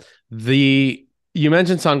you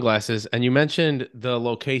mentioned sunglasses and you mentioned the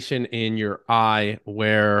location in your eye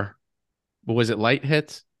where was it light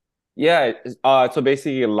hits? Yeah, so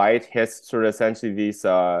basically light hits sort of essentially these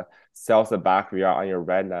cells the back on your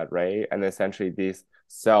retina, right? And essentially these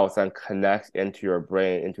cells then connect into your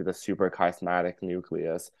brain, into the suprachiasmatic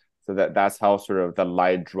nucleus. So that's how sort of the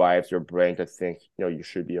light drives your brain to think, you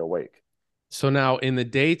should be awake. So now in the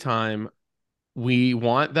daytime, we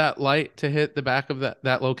want that light to hit the back of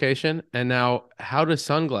that location. And now how does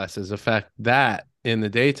sunglasses affect that in the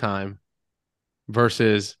daytime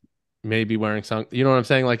versus maybe wearing you know what I'm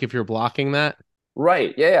saying? Like if you're blocking that?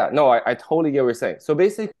 Right. Yeah. No, I totally get what you're saying. So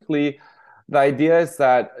basically, the idea is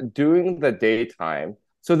that during the daytime,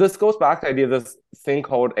 so this goes back to the idea of this thing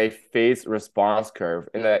called a phase response curve,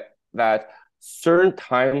 in that certain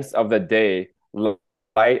times of the day,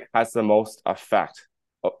 light has the most effect.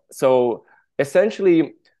 So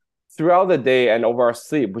essentially throughout the day and over our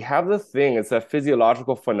sleep, we have this thing, it's a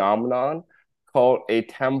physiological phenomenon called a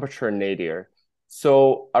temperature nadir.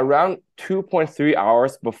 So around 2.3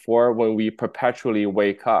 hours before when we perpetually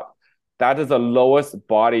wake up, that is the lowest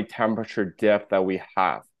body temperature dip that we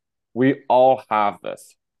have. We all have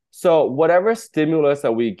this. So whatever stimulus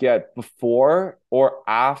that we get before or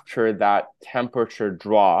after that temperature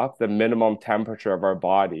drop, the minimum temperature of our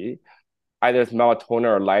body, either it's melatonin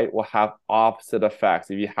or light, will have opposite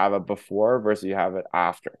effects if you have it before versus you have it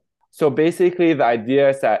after. So basically, the idea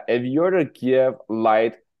is that if you're to give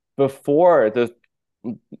light before the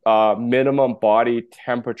minimum body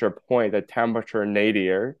temperature point, the temperature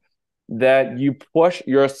nadir, then you push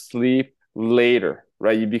your sleep later,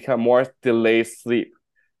 right? You become more delayed sleep.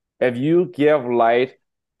 If you give light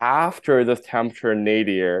after the temperature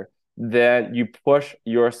nadir, then you push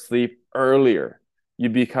your sleep earlier. You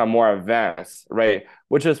become more advanced, right?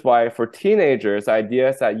 Which is why for teenagers, the idea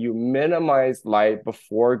is that you minimize light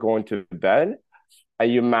before going to bed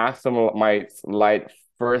and you maximize light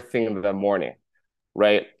first thing in the morning,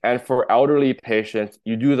 right? And for elderly patients,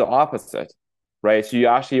 you do the opposite, right? So you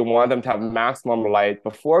actually want them to have maximum light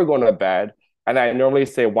before going to bed. And I normally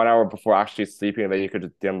say 1 hour before actually sleeping that you could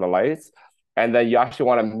just dim the lights. And then you actually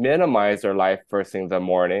want to minimize their light first thing in the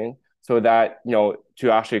morning so that,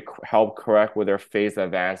 to actually help correct with their phase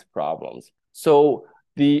advanced problems. So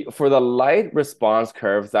for the light response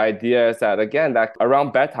curves, the idea is that, again, that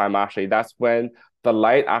around bedtime, actually, that's when the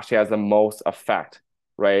light actually has the most effect,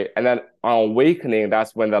 right? And then on awakening,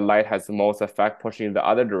 that's when the light has the most effect pushing the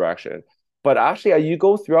other direction. But actually, as you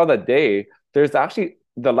go throughout the day,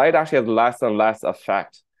 the light actually has less and less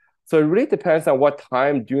effect. So it really depends on what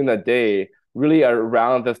time during the day, really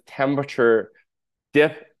around this temperature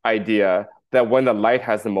dip idea, that when the light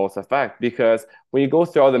has the most effect. Because when you go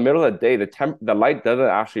throughout the middle of the day, the light doesn't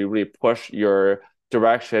actually really push your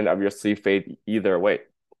direction of your sleep phase either way.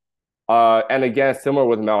 And again, similar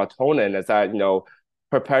with melatonin is that,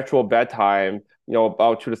 perpetual bedtime,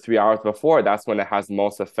 about 2 to 3 hours before, that's when it has the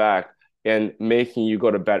most effect in making you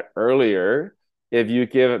go to bed earlier. If you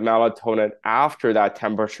give melatonin after that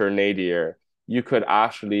temperature nadir, you could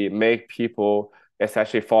actually make people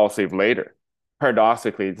essentially fall asleep later.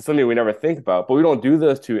 Paradoxically, it's something we never think about, but we don't do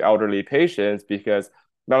this to elderly patients because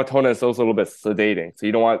melatonin is also a little bit sedating. So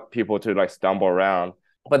you don't want people to stumble around.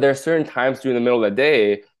 But there are certain times during the middle of the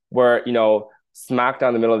day where, smack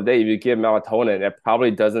down the middle of the day, if you give melatonin, it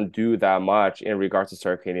probably doesn't do that much in regards to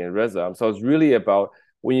circadian rhythm. So it's really about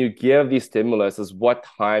when you give these stimulus is what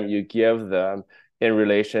time you give them in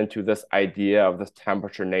relation to this idea of this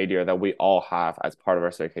temperature nadir that we all have as part of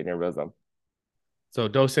our circadian rhythm. So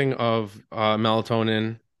dosing of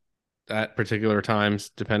melatonin at particular times,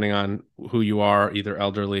 depending on who you are, either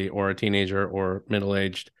elderly or a teenager or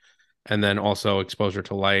middle-aged, and then also exposure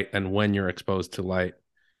to light and when you're exposed to light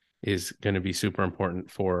is going to be super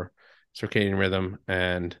important for circadian rhythm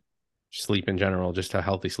and sleep in general, just a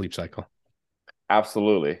healthy sleep cycle.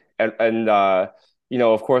 Absolutely. And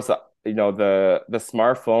of course, the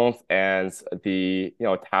smartphones and the,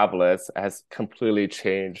 tablets has completely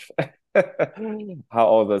changed how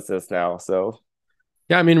all this is now. So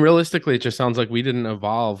yeah, I mean, realistically, it just sounds like we didn't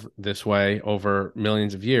evolve this way over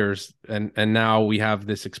millions of years. And now we have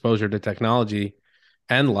this exposure to technology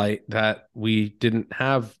and light that we didn't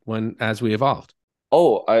have as we evolved.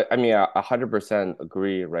 Oh, I mean, 100%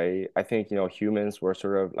 agree, right? I think, humans were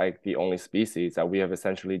sort of like the only species that we have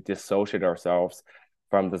essentially dissociated ourselves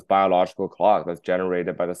from this biological clock that's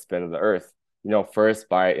generated by the spin of the earth, first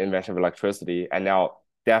by invention of electricity, and now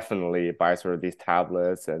definitely by sort of these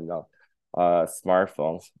tablets and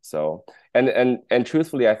smartphones. So, and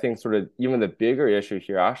truthfully, I think sort of even the bigger issue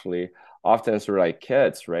here actually often sort of like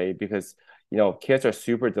kids, right? Because, kids are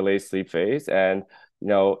super delayed sleep phase, and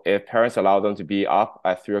if parents allow them to be up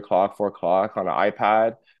at 3 o'clock, 4 o'clock on an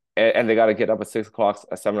iPad, and they got to get up at 6 o'clock,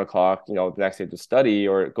 at 7 o'clock, the next day to study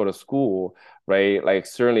or go to school, right? Like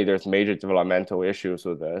certainly there's major developmental issues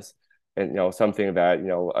with this. And, something that,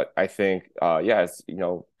 I think,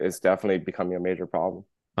 is definitely becoming a major problem.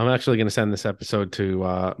 I'm actually going to send this episode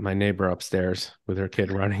to my neighbor upstairs with her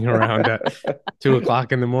kid running around at 2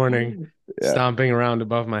 o'clock in the morning, stomping around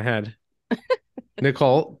above my head.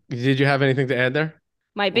 Nicole, did you have anything to add there?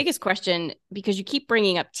 My biggest question, because you keep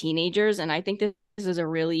bringing up teenagers, and I think this is a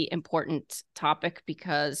really important topic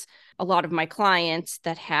because a lot of my clients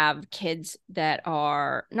that have kids that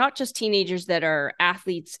are not just teenagers that are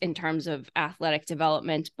athletes in terms of athletic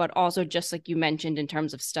development, but also just like you mentioned in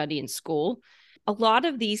terms of study and school. A lot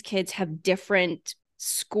of these kids have different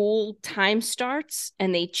school time starts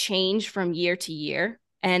and they change from year to year.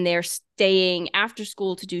 and they're staying after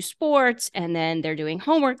school to do sports, and then they're doing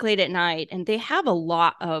homework late at night, and they have a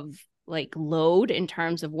lot of like load in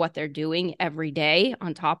terms of what they're doing every day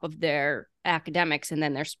on top of their academics and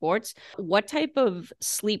then their sports. What type of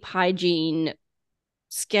sleep hygiene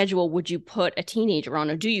schedule would you put a teenager on,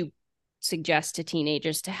 or do you suggest to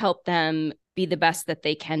teenagers to help them be the best that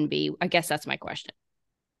they can be? I guess that's my question.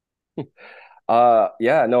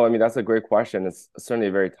 Yeah, no, I mean, that's a great question. It's certainly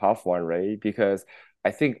a very tough one, right? Because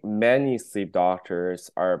I think many sleep doctors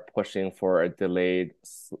are pushing for a delayed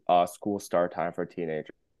school start time for teenagers,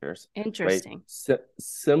 right? Interesting.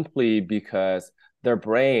 Simply because their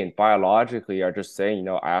brain biologically are just saying,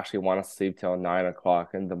 I actually want to sleep till 9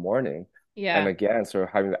 o'clock in the morning. And Yeah. again, sort of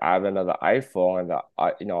having the advent of the iPhone and the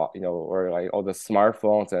or like all the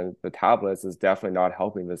smartphones and the tablets is definitely not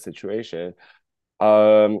helping the situation.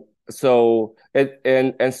 So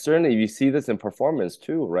and certainly you see this in performance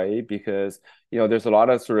too, right? Because there's a lot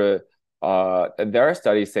of sort of there are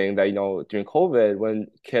studies saying that during COVID when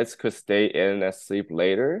kids could stay in and sleep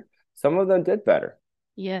later, some of them did better.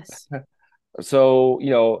 Yes. So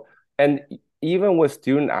and even with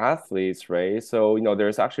student athletes, right? So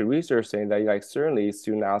there's actually research saying that like certainly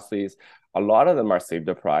student athletes, a lot of them are sleep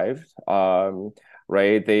deprived.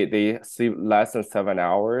 Right? They sleep less than 7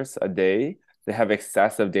 hours a day. They have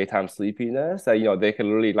excessive daytime sleepiness that they can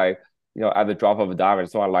literally like at the drop of a dime,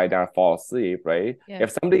 just want to lie down and fall asleep, right? Yeah.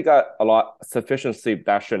 If somebody got sufficient sleep,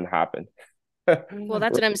 that shouldn't happen. Well,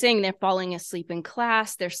 that's what I'm saying. They're falling asleep in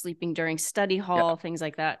class, they're sleeping during study hall, things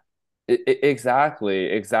like that.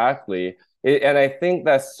 Exactly. And I think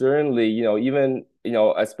that certainly, even,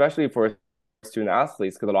 especially for student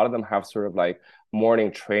athletes, because a lot of them have sort of like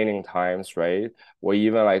morning training times, right? Or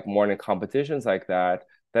even like morning competitions like that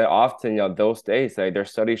often, those days, like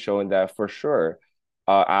there's studies showing that for sure,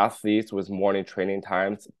 athletes with morning training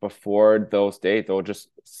times before those days, they'll just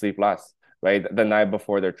sleep less, right? The night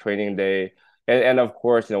before their training day. And of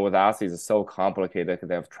course, with athletes, it's so complicated because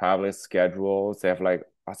they have traveling schedules. They have like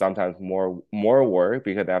sometimes more work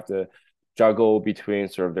because they have to juggle between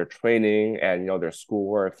sort of their training and their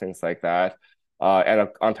schoolwork, things like that. And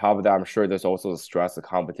on top of that, I'm sure there's also the stress of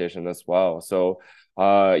competition as well. So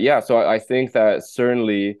yeah, so I think that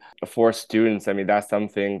certainly for students, I mean, that's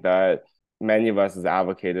something that many of us has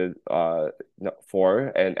advocated for,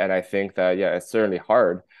 and I think that yeah, it's certainly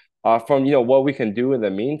hard. From what we can do in the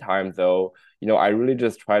meantime, though, I really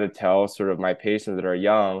just try to tell sort of my patients that are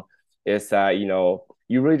young is that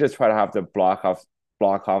you really just try to have to block off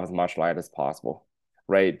as much light as possible,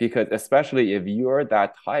 right? Because especially if you're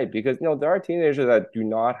that type, because there are teenagers that do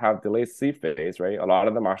not have delayed sleep phase, right? A lot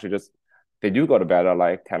of them actually just they do go to bed at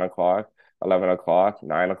like 10 o'clock, 11 o'clock,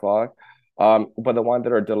 9 o'clock. But the ones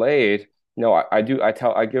that are delayed, I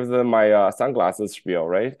give them my sunglasses spiel,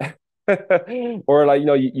 right? Or like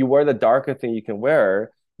you wear the darker thing you can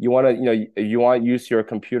wear. You want to you want to use your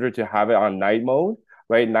computer to have it on night mode,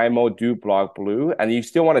 right? Night mode do block blue, and you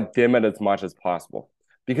still want to dim it as much as possible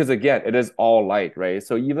because again, it is all light, right?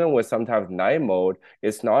 So even with sometimes night mode,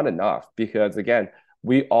 it's not enough because again,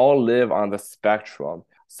 we all live on the spectrum.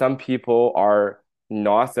 Some people are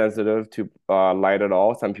not sensitive to light at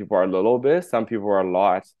all. Some people are a little bit. Some people are a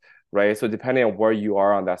lot, right? So depending on where you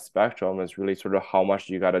are on that spectrum is really sort of how much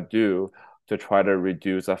you got to do to try to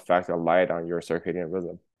reduce the effect of light on your circadian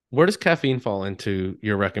rhythm. Where does caffeine fall into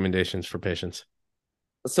your recommendations for patients?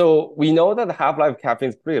 So we know that the half-life of caffeine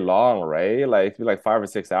is pretty long, right? Like 5 or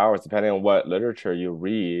 6 hours, depending on what literature you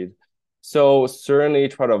read. So certainly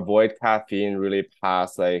try to avoid caffeine really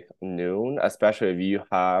past like noon, especially if you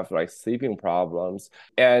have like sleeping problems.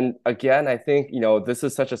 And again, I think, this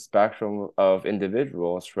is such a spectrum of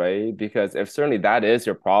individuals, right? Because if certainly that is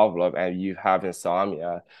your problem and you have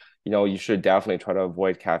insomnia, you should definitely try to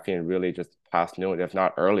avoid caffeine really just past noon, if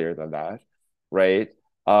not earlier than that, right?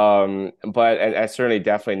 But and certainly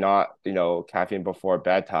definitely not, caffeine before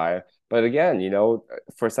bedtime. But again,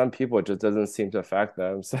 for some people it just doesn't seem to affect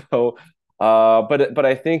them. So but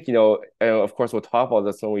I think, and of course we'll talk about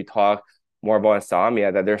this when we talk more about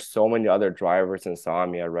insomnia, that there's so many other drivers in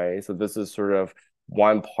insomnia, right? So this is sort of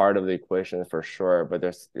one part of the equation for sure, but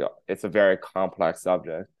there's it's a very complex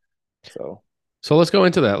subject. So let's go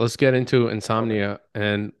into that. Let's get into insomnia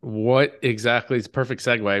and what exactly is perfect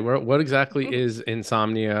segue. What exactly is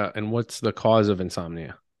insomnia and what's the cause of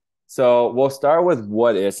insomnia? So we'll start with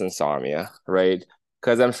what is insomnia, right?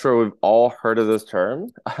 Because I'm sure we've all heard of this term,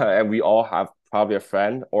 and we all have probably a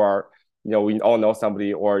friend or we all know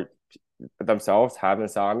somebody or themselves have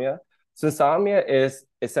insomnia. So insomnia is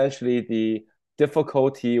essentially the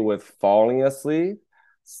difficulty with falling asleep,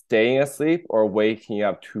 staying asleep, or waking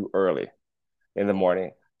up too early in the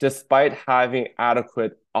morning. despite having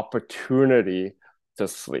adequate opportunity to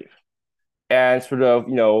sleep. And sort of,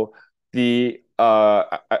 the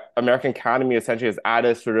American Academy essentially has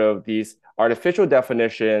added sort of these artificial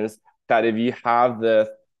definitions that if you have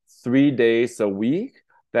the 3 days a week,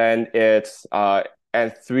 then it's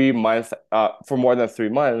and 3 months for more than 3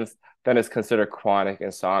 months, then it's considered chronic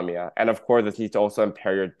insomnia. And of course, this needs to also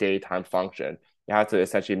impair your daytime function. You have to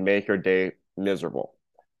essentially make your day miserable.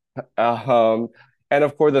 Um, and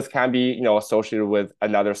of course, this can be, associated with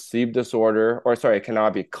another sleep disorder, or sorry, it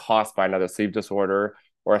cannot be caused by another sleep disorder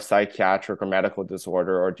or a psychiatric or medical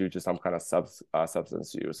disorder or due to some kind of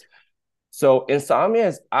substance use. So insomnia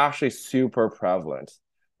is actually super prevalent,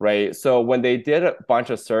 right? So when they did a bunch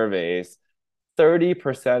of surveys,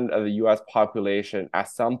 30% of the US population at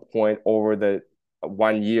some point over the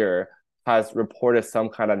 1 year has reported some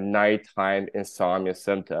kind of nighttime insomnia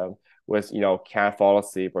symptom with, can't fall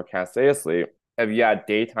asleep or can't stay asleep. If you had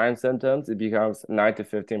daytime symptoms, it becomes 9 to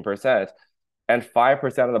 15%. And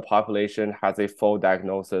 5% of the population has a full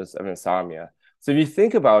diagnosis of insomnia. So if you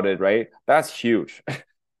think about it, right, that's huge.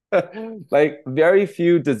 Like very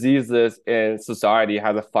few diseases in society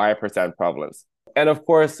have a 5% prevalence. And of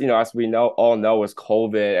course, as we all know, with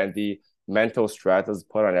COVID and the mental stress that's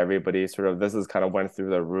put on everybody, sort of this is kind of went through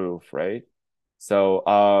the roof, right? So,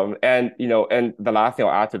 and the last thing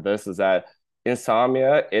I'll add to this is that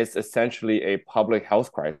insomnia is essentially a public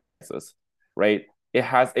health crisis, right? It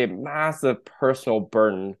has a massive personal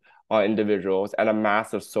burden on individuals and a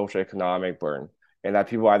massive socioeconomic burden, and that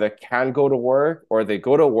people either can't go to work or they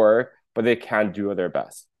go to work, but they can't do their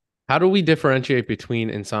best. How do we differentiate between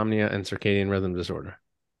insomnia and circadian rhythm disorder?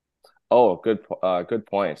 Oh, good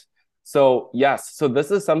point. So yes, so this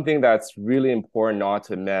is something that's really important not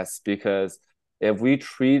to miss, because if we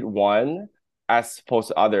treat one as opposed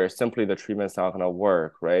to others, simply the treatment's not going to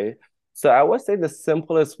work, right? So I would say the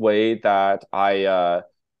simplest way that I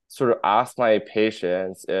sort of ask my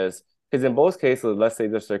patients is, because in both cases, let's say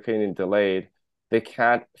they're circadian delayed, they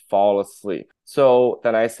can't fall asleep. So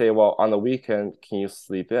then I say, well, on the weekend, can you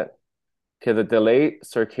sleep in? Because the delayed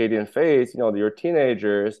circadian phase, your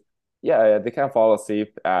teenagers, yeah, they can't fall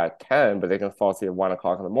asleep at 10, but they can fall asleep at 1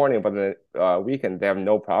 o'clock in the morning. But in the weekend, they have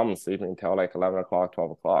no problem sleeping until like 11 o'clock,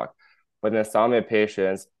 12 o'clock. But in insomnia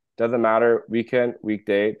patients, doesn't matter weekend,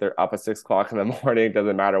 weekday, they're up at 6 o'clock in the morning,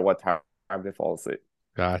 doesn't matter what time they fall asleep.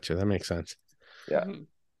 Gotcha. That makes sense. Yeah.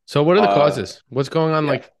 So what are the causes? What's going on,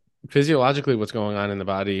 yeah. like physiologically, what's going on in the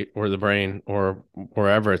body or the brain or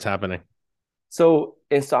wherever it's happening? So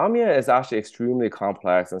insomnia is actually extremely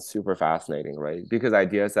complex and super fascinating, right? Because the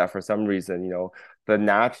idea is that for some reason, the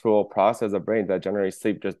natural process of brain that generates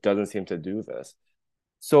sleep just doesn't seem to do this.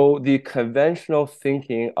 So the conventional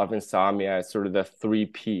thinking of insomnia is sort of the 3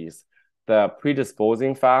 Ps: the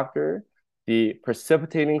predisposing factor, the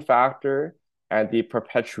precipitating factor, and the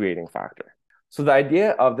perpetuating factor. So the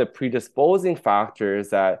idea of the predisposing factor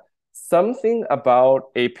is that something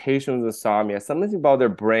about a patient with insomnia, something about their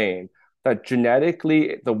brain, that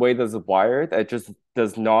genetically, the way that's wired, it just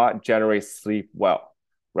does not generate sleep well,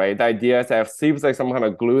 right? The idea is that if sleep is like some kind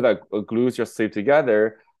of glue that glues your sleep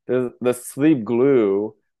together, the sleep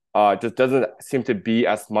glue just doesn't seem to be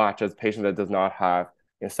as much as a patient that does not have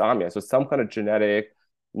insomnia. So some kind of genetic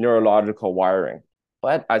neurological wiring.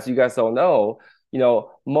 But as you guys all know,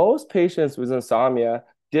 most patients with insomnia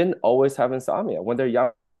didn't always have insomnia. When they're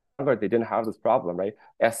younger, they didn't have this problem, right?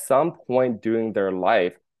 At some point during their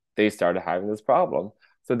life, they started having this problem.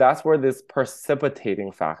 So that's where this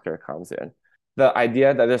precipitating factor comes in. The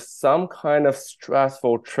idea that there's some kind of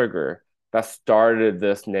stressful trigger that started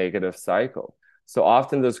this negative cycle. So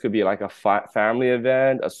often this could be like a family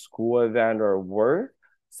event, a school event, or work,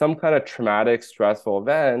 some kind of traumatic, stressful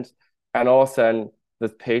event. And all of a sudden,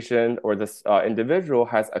 this patient or this individual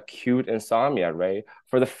has acute insomnia, right?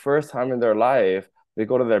 For the first time in their life, they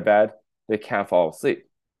go to their bed, they can't fall asleep.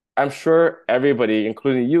 I'm sure everybody,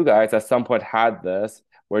 including you guys, at some point had this,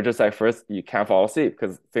 where just like first you can't fall asleep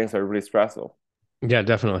because things are really stressful. Yeah,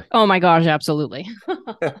 definitely. Oh my gosh, absolutely.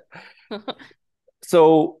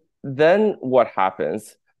 So then what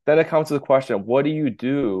happens? Then it comes to the question, what do you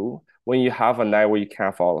do when you have a night where you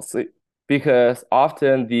can't fall asleep? Because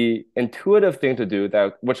often the intuitive thing to do,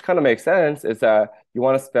 that which kind of makes sense, is that you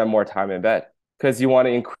want to spend more time in bed because you want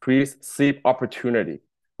to increase sleep opportunity,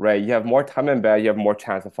 right? You have more time in bed, you have more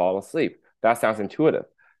chance to fall asleep. That sounds intuitive.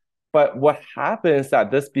 But what happens is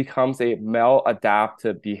that this becomes a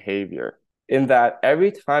maladaptive behavior, in that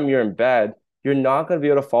every time you're in bed, you're not going to be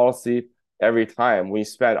able to fall asleep every time when you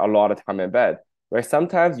spend a lot of time in bed, right?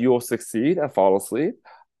 Sometimes you'll succeed and fall asleep.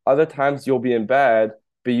 Other times you'll be in bed,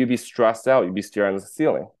 but you'll be stressed out. You'll be staring at the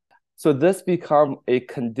ceiling. So this become a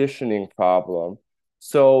conditioning problem.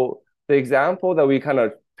 So the example that we kind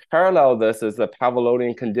of parallel this is the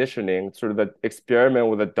Pavlovian conditioning, sort of the experiment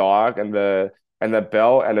with a dog and the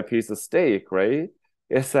bell and a piece of steak, right?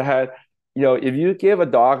 Is that, if you give a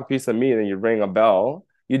dog a piece of meat and you ring a bell,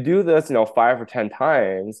 you do this, 5 or 10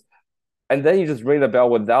 times, and then you just ring the bell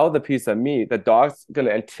without the piece of meat, the dog's going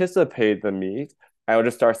to anticipate the meat and it'll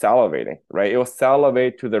just start salivating, right? It will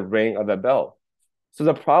salivate to the ring of the bell. So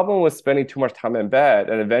the problem with spending too much time in bed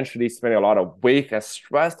and eventually spending a lot of wake and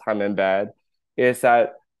stress time in bed is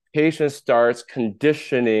that patient starts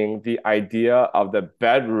conditioning the idea of the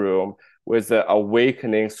bedroom with the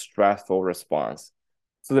awakening stressful response.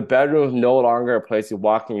 So the bedroom is no longer a place you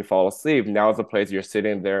walk and you fall asleep. Now it's a place you're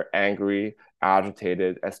sitting there angry,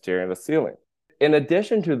 agitated, and staring at the ceiling. In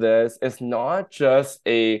addition to this, it's not just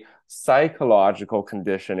a psychological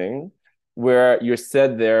conditioning where you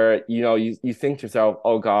sit there, you think to yourself,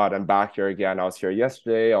 oh God, I'm back here again. I was here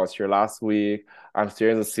yesterday. I was here last week. I'm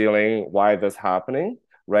staring at the ceiling. Why is this happening?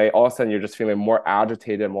 Right? All of a sudden, you're just feeling more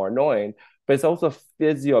agitated, more annoying. But it's also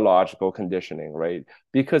physiological conditioning, right?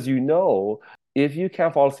 Because if you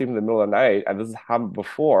can't fall asleep in the middle of the night, and this has happened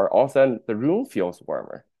before, all of a sudden the room feels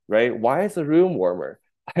warmer, right? Why is the room warmer?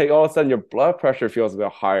 Like all of a sudden your blood pressure feels a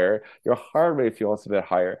bit higher, your heart rate feels a bit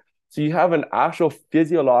higher. So you have an actual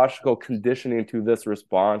physiological conditioning to this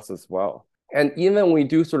response as well. And even when we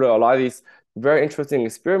do sort of a lot of these very interesting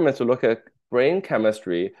experiments to look at brain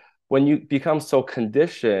chemistry, when you become so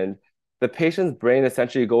conditioned, the patient's brain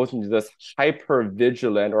essentially goes into this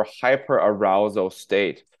hyper-vigilant or hyper-arousal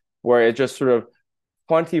state where it just sort of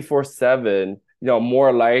 24/7,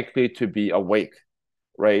 more likely to be awake,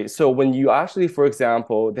 right? So when you actually, for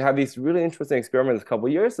example, they have these really interesting experiments a couple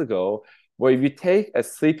of years ago where if you take a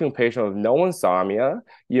sleeping patient with no insomnia,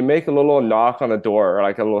 you make a little knock on the door or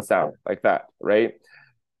like a little sound like that, right?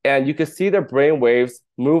 And you can see their brain waves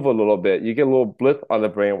move a little bit. You get a little blip on the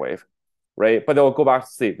brain wave, right? But they'll go back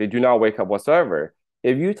to sleep. They do not wake up whatsoever.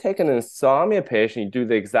 If you take an insomnia patient, you do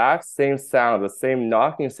the exact same sound, the same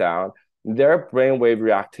knocking sound, their brainwave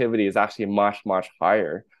reactivity is actually much, much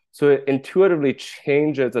higher. So it intuitively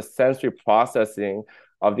changes the sensory processing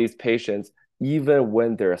of these patients, even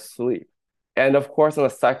when they're asleep. And of course, on the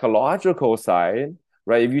psychological side,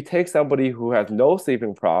 right, if you take somebody who has no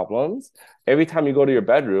sleeping problems, every time you go to your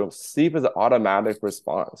bedroom, sleep is an automatic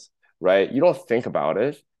response, right? You don't think about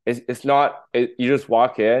it. It's not, you just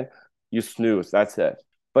walk in, you snooze, that's it.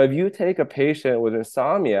 But if you take a patient with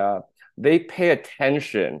insomnia, they pay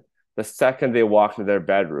attention the second they walk into their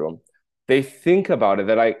bedroom. They think about it.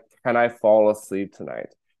 They're like, can I fall asleep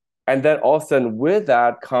tonight? And then all of a sudden, with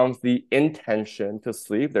that comes the intention to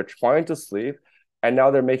sleep. They're trying to sleep, and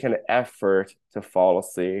now they're making an effort to fall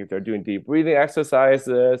asleep. They're doing deep breathing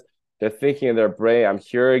exercises. They're thinking in their brain, I'm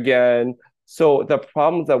here again. So the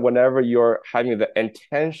problem is that whenever you're having the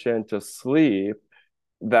intention to sleep,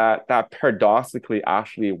 that paradoxically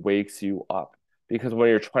actually wakes you up. Because when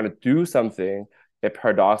you're trying to do something, it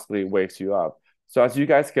paradoxically wakes you up. So as you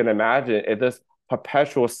guys can imagine, it's this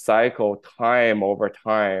perpetual cycle, time over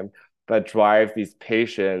time, that drives these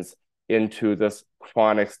patients into this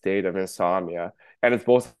chronic state of insomnia. And it's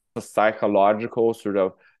both a psychological sort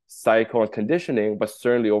of cycle and conditioning, but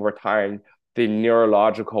certainly over time, the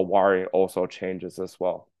neurological wiring also changes as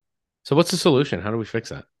well. So what's the solution? How do we fix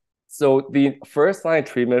that? So the first line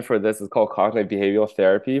treatment for this is called cognitive behavioral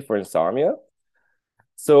therapy for insomnia.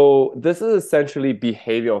 So this is essentially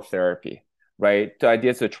behavioral therapy, right? The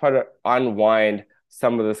idea is to try to unwind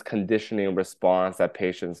some of this conditioning response that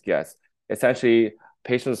patients get. Essentially,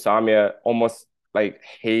 patient insomnia almost like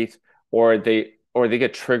hate or they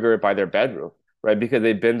get triggered by their bedroom, right? Because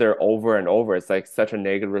they've been there over and over. It's like such a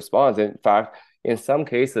negative response. In fact, in some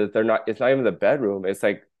cases, it's not even the bedroom. It's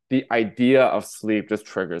like the idea of sleep just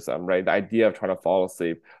triggers them, right? The idea of trying to fall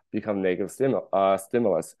asleep becomes negative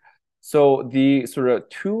stimulus. So the sort of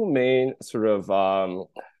two main sort of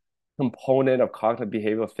component of cognitive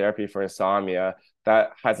behavioral therapy for insomnia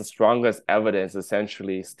that has the strongest evidence,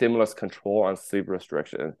 essentially stimulus control and sleep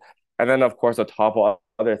restriction. And then, of course, on top of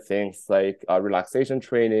other things like relaxation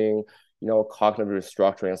training, cognitive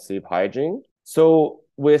restructuring and sleep hygiene. So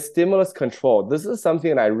with stimulus control, this is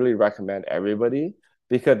something that I really recommend everybody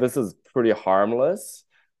because this is pretty harmless,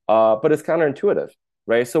 but it's counterintuitive,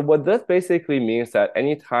 right? So what this basically means that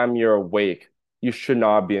anytime you're awake, you should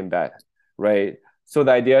not be in bed, right? So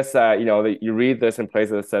the idea is that, that you read this in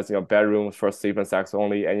places that says, bedrooms for sleep and sex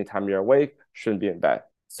only, anytime you're awake, shouldn't be in bed.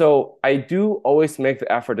 So I do always make the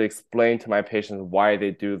effort to explain to my patients why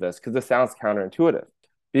they do this, because it sounds counterintuitive.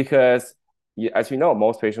 Because as you know,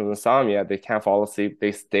 most patients with insomnia, they can't fall asleep.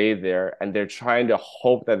 They stay there and they're trying to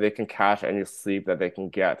hope that they can catch any sleep that they can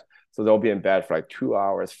get. So they'll be in bed for like 2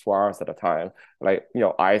 hours, 4 hours at a time, like,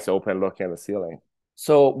 eyes open, looking at the ceiling.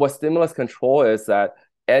 So what stimulus control is that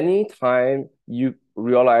anytime you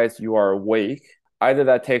realize you are awake, either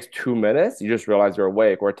that takes 2 minutes, you just realize you're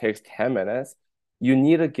awake, or it takes 10 minutes, you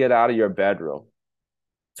need to get out of your bedroom.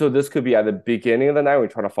 So this could be at the beginning of the night when you're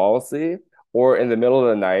trying to fall asleep, or in the middle of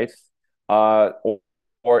the night, or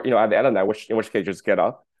at the end of the night, in which case just get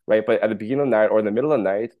up, right? But at the beginning of the night or in the middle of the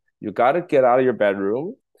night, you got to get out of your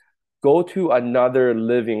bedroom, go to another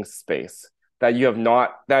living space that you have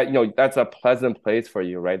not, that's a pleasant place for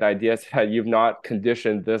you, right? The idea is that you've not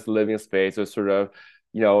conditioned this living space with sort of,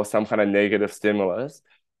 some kind of negative stimulus.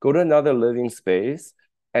 Go to another living space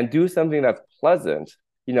and do something that's pleasant,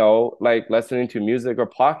 like listening to music or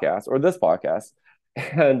podcasts or this podcast.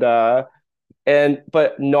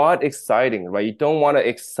 But not exciting, right? You don't want to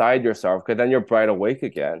excite yourself because then you're bright awake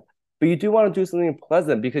again. But you do want to do something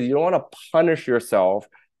pleasant because you don't want to punish yourself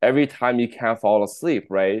every time you can't fall asleep,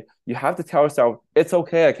 right? You have to tell yourself, it's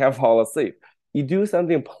okay, I can't fall asleep. You do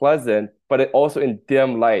something pleasant, but it also in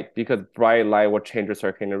dim light, because bright light will change your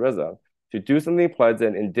circadian rhythm. To do something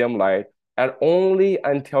pleasant in dim light, and only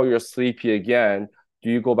until you're sleepy again do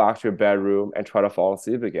you go back to your bedroom and try to fall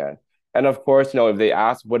asleep again. And of course, if they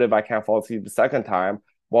ask, what if I can't fall asleep the second time?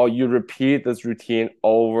 Well, you repeat this routine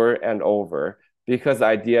over and over, because the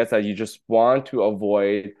idea is that you just want to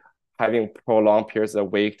avoid having prolonged periods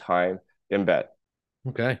of wake time in bed.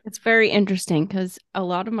 Okay. It's very interesting because a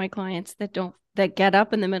lot of my clients that get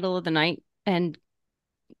up in the middle of the night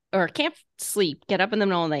or can't sleep, get up in the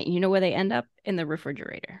middle of the night, you know where they end up? In the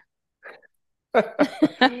refrigerator.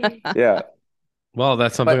 Yeah. Well,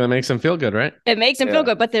 that's something that makes them feel good, right? It makes them feel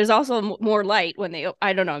good, but there's also more light when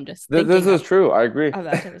I don't know, I'm just thinking this is true. I agree. Of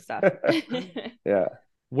that type of stuff. Yeah.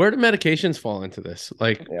 Where do medications fall into this?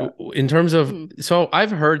 Like in terms of, so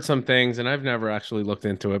I've heard some things and I've never actually looked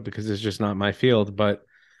into it because it's just not my field, but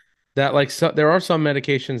that there are some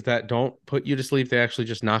medications that don't put you to sleep. They actually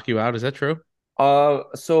just knock you out. Is that true?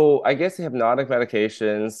 So I guess the hypnotic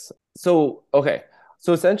medications. So, okay.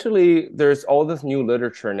 So essentially there's all this new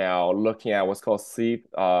literature now looking at what's called sleep,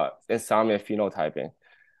 insomnia phenotyping.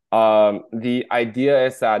 The idea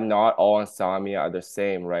is that not all insomnia are the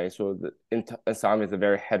same, right? So insomnia is a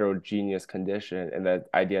very heterogeneous condition, and the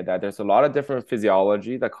idea that there's a lot of different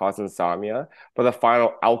physiology that causes insomnia, but the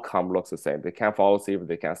final outcome looks the same. They can't fall asleep or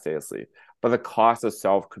they can't stay asleep, but the cause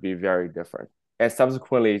itself could be very different. And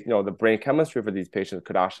subsequently, the brain chemistry for these patients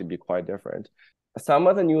could actually be quite different. Some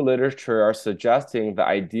of the new literature are suggesting the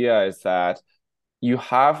idea is that you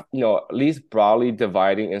have, at least broadly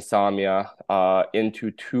dividing insomnia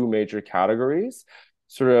into two major categories,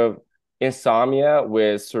 sort of insomnia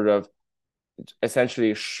with sort of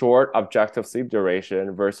essentially short objective sleep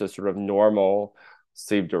duration versus sort of normal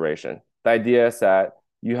sleep duration. The idea is that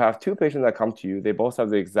you have two patients that come to you. They both have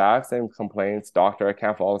the exact same complaints. Doctor, I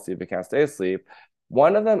can't fall asleep, I can't stay asleep.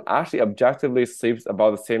 One of them actually objectively sleeps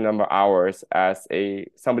about the same number of hours as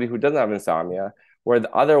somebody who doesn't have insomnia, where the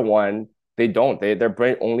other one, they don't. Their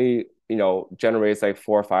brain only, generates like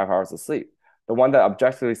 4 or 5 hours of sleep. The one that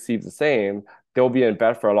objectively sleeps the same, they'll be in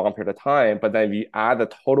bed for a long period of time. But then if you add the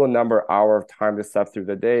total number of hours of time they slept through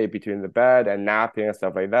the day between the bed and napping and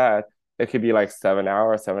stuff like that, it could be like 7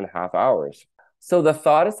 hours, 7.5 hours. So the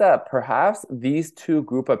thought is that perhaps these two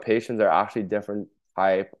group of patients are actually different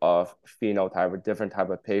type of phenotype or different type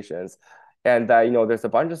of patients. And that, there's a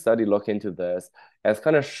bunch of study look into this. And it's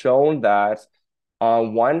kind of shown that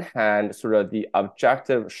on one hand, sort of the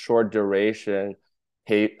objective short duration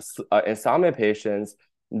insomnia patients,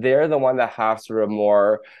 they're the one that have sort of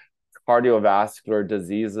more cardiovascular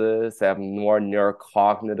diseases, they have more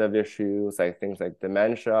neurocognitive issues, like things like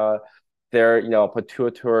dementia. Their,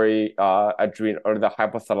 pituitary adrenal, or the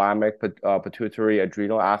hypothalamic pituitary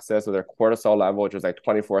adrenal axis, or their cortisol level, which is like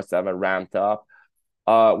 24/7 ramped up.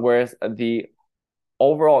 Whereas the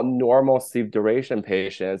overall normal sleep duration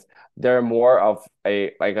patients, they're more of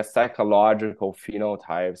a psychological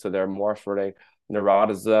phenotype. So they're more sort of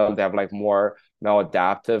neuroticism. They have like more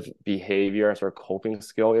maladaptive behaviors or coping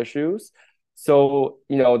skill issues. So,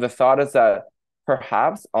 the thought is that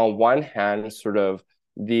perhaps on one hand, sort of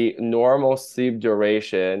the normal sleep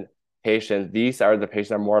duration patients, these are the patients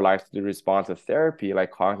that are more likely to respond to therapy,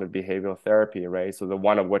 like cognitive behavioral therapy, right? So the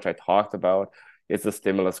one of which I talked about is the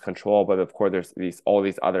stimulus control, but of course there's all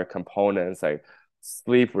these other components like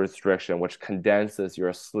sleep restriction, which condenses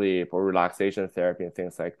your sleep, or relaxation therapy and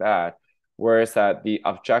things like that. Whereas that the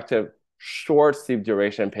objective short sleep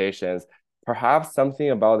duration patients, perhaps something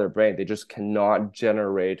about their brain, they just cannot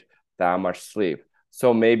generate that much sleep.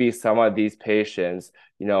 So maybe some of these patients,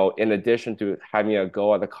 in addition to having a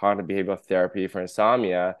go at the cognitive behavioral therapy for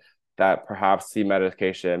insomnia, that perhaps sleep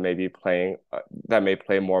medication may be playing, that may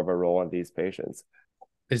play more of a role in these patients.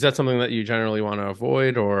 Is that something that you generally want to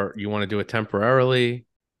avoid, or you want to do it temporarily?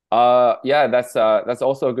 Yeah, that's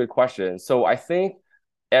also a good question. So I think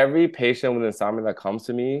every patient with insomnia that comes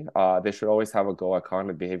to me, they should always have a go at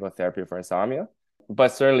cognitive behavioral therapy for insomnia.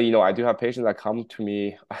 But certainly, I do have patients that come to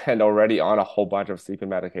me and already on a whole bunch of sleeping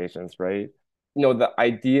medications, right?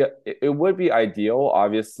 It would be ideal,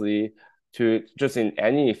 obviously, to just in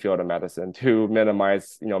any field of medicine to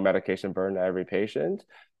minimize, medication burden to every patient.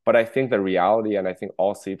 But I think the reality, and I think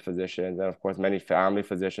all sleep physicians, and of course, many family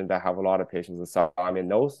physicians that have a lot of patients with insomnia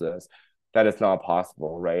knows this, that it's not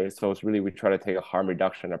possible, right? So it's really, we try to take a harm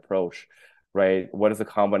reduction approach, right? What is the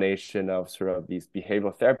combination of sort of these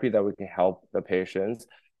behavioral therapy that we can help the patients?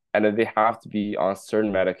 And then they have to be on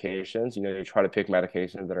certain medications. You try to pick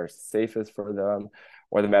medications that are safest for them,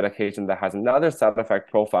 or the medication that has another side effect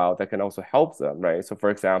profile that can also help them, right? So for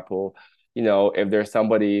example, if there's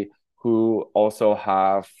somebody who also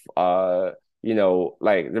have, like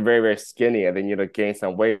they're very, very skinny and they need to gain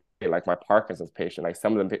some weight, like my Parkinson's patient, like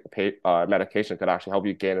some of the medication could actually help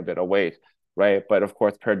you gain a bit of weight, right? But of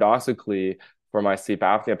course, paradoxically, for my sleep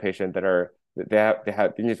apnea patient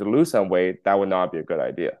they need to lose some weight, that would not be a good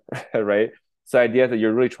idea, right? So the idea that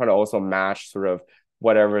you're really trying to also match sort of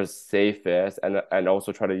whatever is safest, and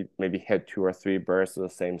also try to maybe hit 2 or 3 birds with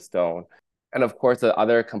the same stone. And of course, the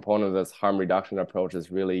other component of this harm reduction approach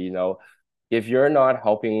is really, if you're not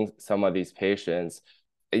helping some of these patients,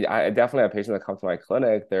 I definitely have patients that come to my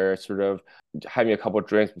clinic, they're sort of having a couple of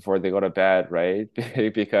drinks before they go to bed, right?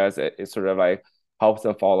 Because it sort of like helps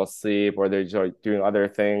them fall asleep, or they're just doing other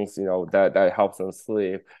things, that helps them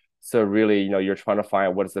sleep. So really, you're trying to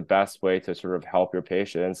find what is the best way to sort of help your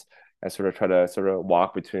patients and sort of try to sort of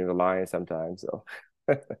walk between the lines sometimes. So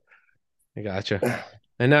I gotcha.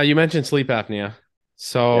 And now you mentioned sleep apnea.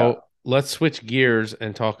 So yeah. let's switch gears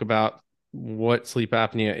and talk about what sleep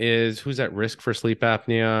apnea is, who's at risk for sleep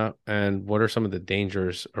apnea, and what are some of the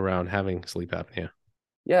dangers around having sleep apnea?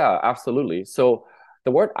 Yeah, absolutely. So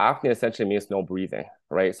the word apnea essentially means no breathing,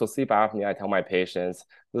 right? So sleep apnea, I tell my patients,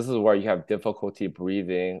 this is where you have difficulty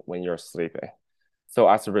breathing when you're sleeping. So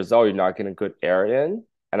as a result, you're not getting good air in.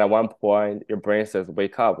 And at one point, your brain says,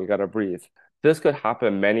 wake up, we got to breathe. This could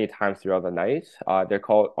happen many times throughout the night.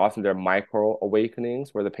 They're micro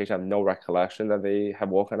awakenings where the patient have no recollection that they have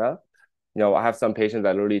woken up. I have some patients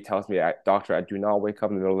that literally tells me, doctor, I do not wake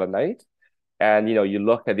up in the middle of the night. And, you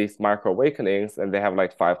look at these micro awakenings and they have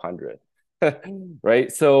like 500,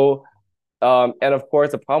 right? So, and of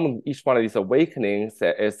course, the problem with each one of these awakenings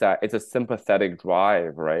is that it's a sympathetic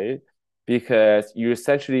drive, right? Because you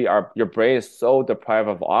essentially your brain is so deprived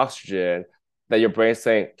of oxygen that your brain's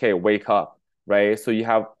saying, okay, wake up, right? So you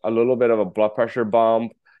have a little bit of a blood pressure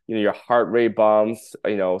bump, your heart rate bumps,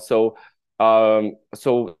 so when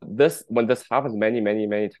this happens many, many,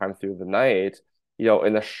 many times through the night,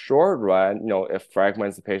 in the short run, it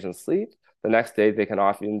fragments the patient's sleep. The next day, they can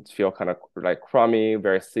often feel kind of like crummy,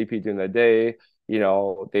 very sleepy during the day.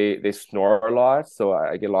 They snore a lot. So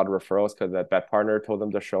I get a lot of referrals because the bed partner told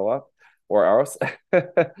them to show up or else.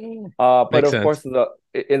 But Makes of sense. course,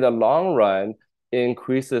 in the long run, it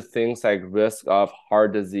increases things like risk of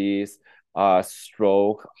heart disease,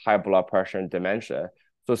 stroke, high blood pressure, and dementia.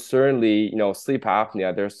 So certainly, sleep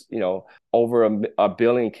apnea, there's, over a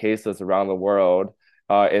billion cases around the world,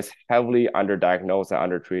 is heavily underdiagnosed and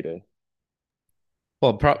undertreated.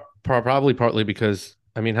 Well, probably partly because,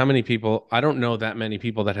 I mean, how many people, I don't know that many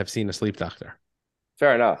people that have seen a sleep doctor,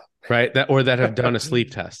 Fair enough. right? That have done a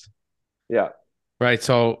sleep test. Yeah. Right.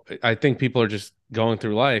 So I think people are just going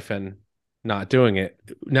through life and not doing it.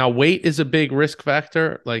 Now, weight is a big risk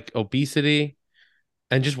factor, like obesity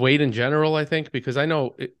and just weight in general, I think, because I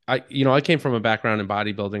know I came from a background in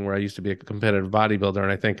bodybuilding where I used to be a competitive bodybuilder.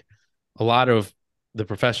 And I think a lot of the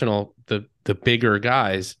professional, the bigger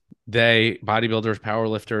guys, bodybuilders,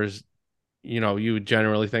 powerlifters, you would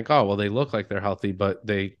generally think, oh, well, they look like they're healthy, but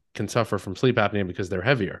they can suffer from sleep apnea because they're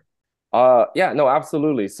heavier. Yeah, no,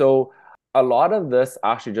 absolutely. So a lot of this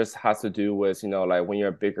actually just has to do with, like when you're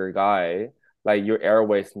a bigger guy, like your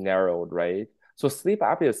airway's narrowed, right? So sleep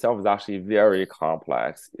apnea itself is actually very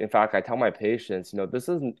complex. In fact, I tell my patients, this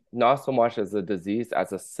is not so much as a disease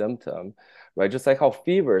as a symptom, right? Just like how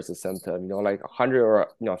fever is a symptom, like 100 or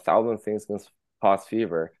 1,000 things can cause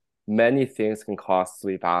fever. Many things can cause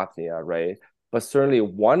sleep apnea, right? But certainly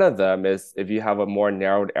one of them is if you have a more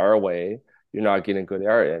narrowed airway, you're not getting good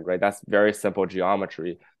air in, right? That's very simple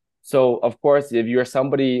geometry. So of course, if you're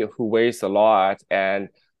somebody who weighs a lot and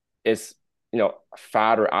is,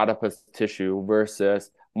 fat or adipose tissue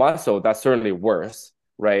versus muscle, that's certainly worse,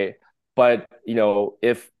 right? But,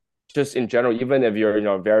 if just in general, even if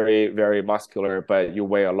you're, very, very muscular, but you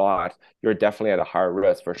weigh a lot, you're definitely at a higher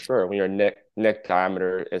risk for sure when your neck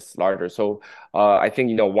diameter is larger. So I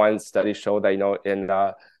think, one study showed that, in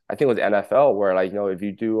I think it was NFL where like, if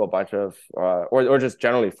you do a bunch of or just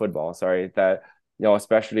generally football, sorry, that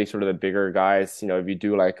especially sort of the bigger guys, if you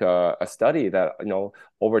do like a study that,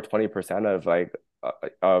 over 20% of like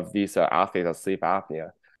of these athletes have sleep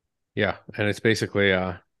apnea. Yeah, and it's basically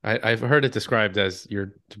I've heard it described as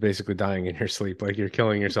you're basically dying in your sleep, like you're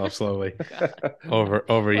killing yourself slowly over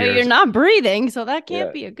Well, years. you're not breathing, so that can't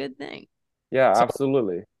Yeah. be a good thing. Yeah, So,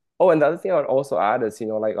 absolutely. Oh, and the other thing I would also add is,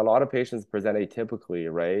 like a lot of patients present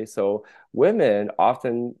atypically, right? So women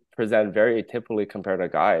often present very atypically compared to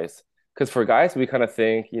guys. Because for guys, we kind of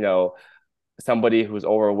think, somebody who's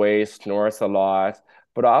overweight snores a lot,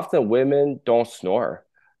 but often women don't snore.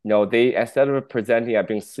 They, instead of presenting at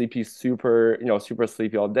being sleepy, super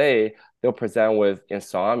sleepy all day, they'll present with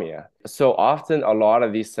insomnia. So often a lot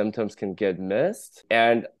of these symptoms can get missed.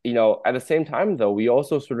 And, at the same time, though, we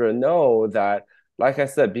also sort of know that, like I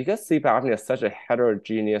said, because sleep apnea is such a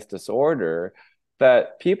heterogeneous disorder,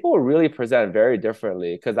 that people really present very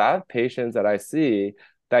differently. Because I have patients that I see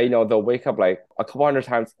that, they'll wake up like a couple hundred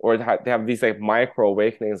times, or they have these like micro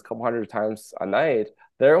awakenings a couple hundred times a night.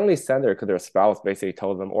 They're only sent there because their spouse basically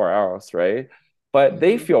told them or else, right? But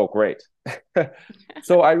they feel great.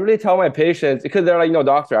 So I really tell my patients, because they're like, no,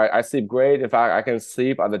 doctor, I sleep great. In fact, I can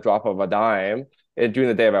sleep at the drop of a dime during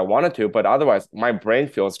the day if I wanted to, but otherwise my brain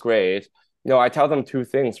feels great. I tell them two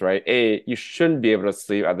things, right? A, you shouldn't be able to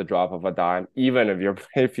sleep at the drop of a dime, even if your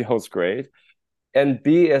brain feels great. And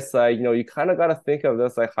B, it's like, you kind of got to think of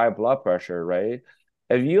this like high blood pressure, right?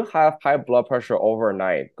 If you have high blood pressure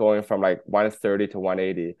overnight, going from like 130 to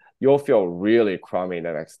 180, you'll feel really crummy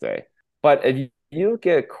the next day. But if you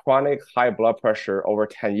get chronic high blood pressure over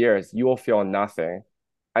 10 years, you will feel nothing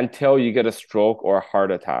until you get a stroke or a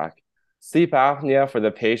heart attack. Sleep apnea for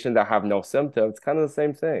the patient that have no symptoms, kind of the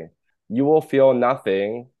same thing. You will feel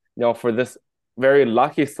nothing, for this very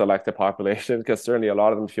lucky selected population, because certainly a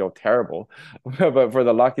lot of them feel terrible. But for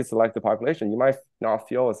the lucky selected population, you might not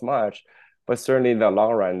feel as much, but certainly in the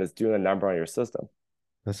long run, it's doing a number on your system.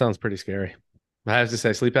 that sounds pretty scary. I have to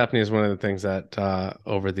say, sleep apnea is one of the things that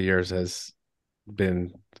over the years has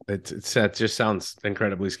been it just sounds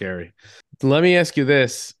incredibly scary. Let me ask you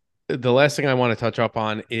this. The last thing I want to touch up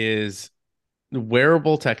on is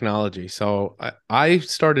wearable technology. So I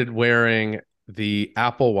started wearing the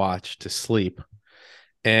Apple Watch to sleep,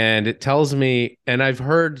 and it tells me, and I've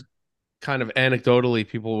heard kind of anecdotally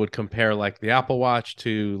people would compare like the Apple Watch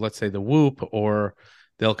to, let's say, the Whoop, or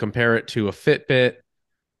they'll compare it to a Fitbit.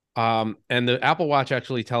 And the Apple Watch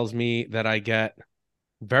actually tells me that I get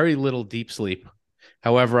very little deep sleep.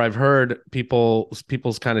 However, I've heard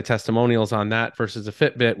people's kind of testimonials on that versus a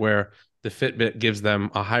Fitbit, where the Fitbit gives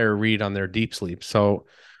them a higher read on their deep sleep. So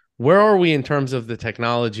where are we in terms of the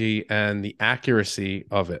technology and the accuracy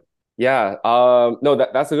of it? Yeah, no,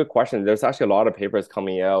 that's a good question. There's actually a lot of papers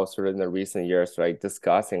coming out sort of in the recent years, right,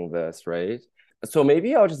 discussing this, right? So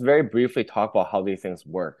maybe I'll just very briefly talk about how these things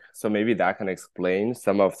work. So maybe that can explain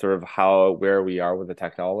some of sort of where we are with the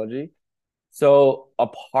technology. So a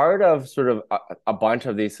part of sort of a bunch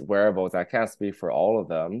of these wearables, I can't speak for all of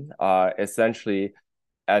them, essentially,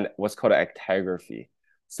 and what's called actigraphy.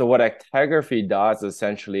 So what actigraphy does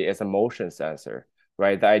essentially is a motion sensor,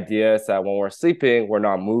 right? The idea is that when we're sleeping, we're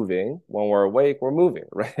not moving. When we're awake, we're moving,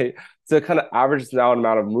 right? So it kind of averages out the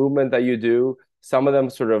amount of movement that you do. Some of them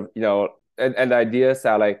sort of, and the idea is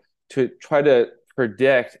that like to try to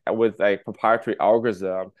predict with like proprietary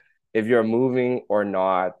algorithm, if you're moving or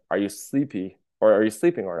not, are you sleepy or are you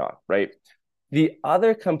sleeping or not, right? The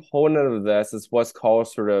other component of this is what's called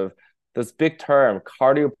sort of this big term,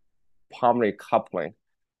 cardiopulmonary coupling.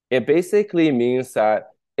 It basically means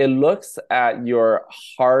that it looks at your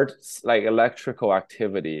heart's like electrical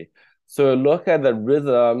activity. So look at the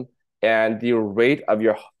rhythm and the rate of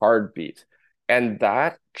your heartbeat. And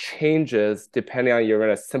that changes depending on you're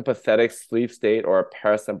in a sympathetic sleep state or a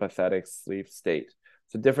parasympathetic sleep state.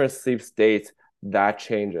 So different sleep states, that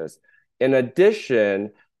changes. In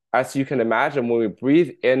addition, as you can imagine, when we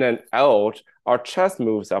breathe in and out, our chest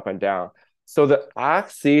moves up and down. So the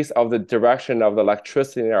axis of the direction of the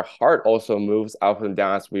electricity in our heart also moves up and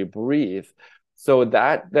down as we breathe. So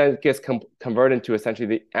that then gets converted into essentially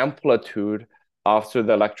the amplitude of sort of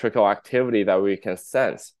the electrical activity that we can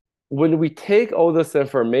sense. When we take all this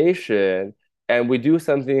information and we do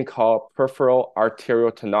something called peripheral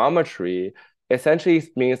arterial tonometry, essentially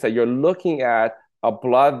means that you're looking at a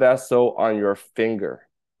blood vessel on your finger,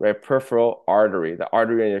 right? Peripheral artery, the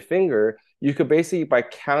artery on your finger, you could basically, by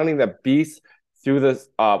counting the beats through this,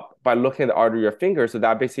 by looking at the artery of your finger, so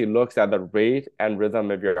that basically looks at the rate and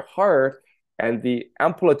rhythm of your heart and the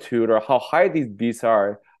amplitude or how high these beats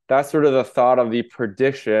are. That's sort of the thought of the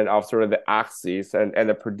prediction of sort of the axes and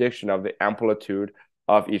the prediction of the amplitude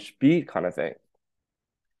of each beat kind of thing.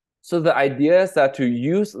 So the idea is that to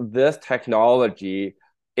use this technology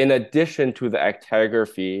in addition to the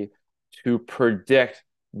actigraphy to predict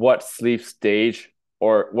what sleep stage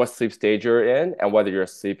you're in and whether you're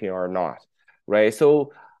sleeping or not, right?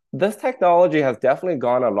 So this technology has definitely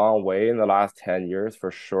gone a long way in the last 10 years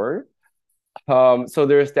for sure. So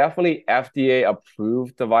there's definitely FDA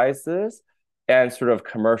approved devices and sort of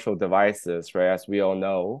commercial devices, right? As we all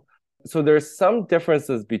know. So there's some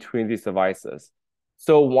differences between these devices.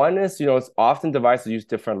 So one is, it's often devices use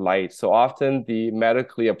different light. So often the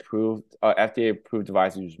medically approved, FDA approved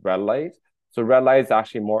devices use red light. So red light is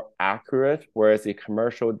actually more accurate, whereas the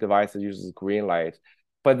commercial device uses green light.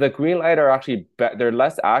 But the green light are actually, they're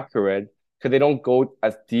less accurate because they don't go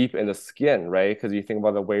as deep in the skin, right? Because you think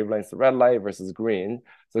about the wavelengths of red light versus green.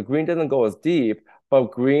 So green doesn't go as deep, but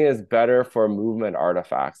green is better for movement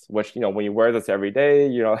artifacts, which, when you wear this every day,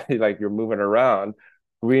 like you're moving around,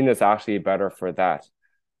 green is actually better for that.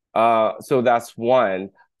 So that's one.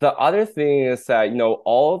 The other thing is that,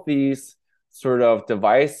 all these sort of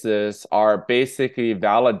devices are basically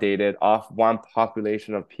validated off one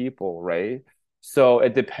population of people, right? So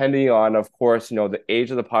it depending on, of course, the age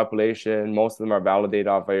of the population, most of them are validated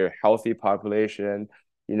off a healthy population,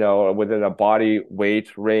 within a body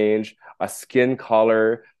weight range, a skin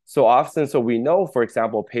color. So we know, for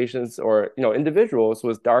example, patients or, individuals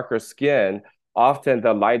with darker skin, often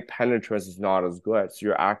the light penetrance is not as good. So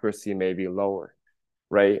your accuracy may be lower,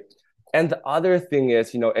 right? And the other thing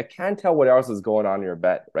is, it can't tell what else is going on in your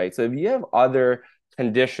bed, right? So if you have other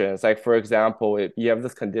conditions, like for example, if you have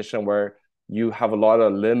this condition where you have a lot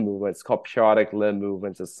of limb movements called periodic limb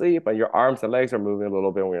movements to sleep, and your arms and legs are moving a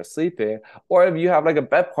little bit when you're sleeping, or if you have like a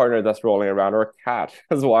bed partner that's rolling around or a cat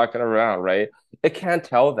is walking around, right? It can't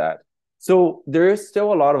tell that. So there is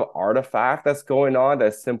still a lot of artifact that's going on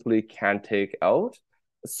that simply can't take out.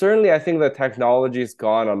 Certainly, I think the technology's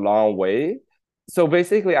gone a long way. So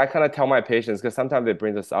basically, I kind of tell my patients, because sometimes they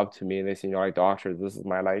bring this up to me and they say, like, doctor, this is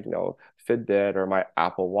my Fitbit or my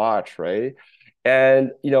Apple Watch, right?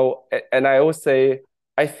 And and I always say,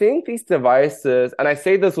 I think these devices, and I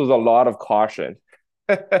say this with a lot of caution,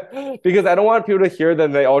 because I don't want people to hear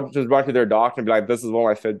that they all just run to their doctor and be like, this is what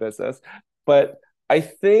my Fitbit says. But I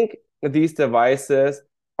think these devices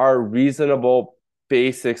are a reasonable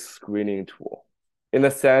basic screening tool in the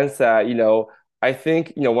sense that, I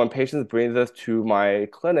think, when patients bring this to my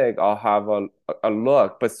clinic, I'll have a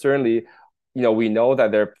look, but certainly, we know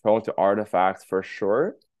that they're prone to artifacts for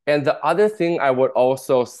sure. And the other thing I would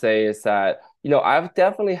also say is that, I've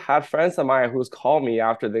definitely had friends of mine who's called me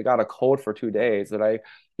after they got a cold for 2 days. And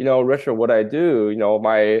Richard, what I do,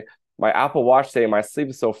 my Apple Watch say my sleep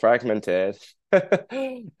is so fragmented.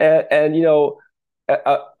 and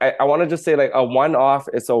I want to just say like a one-off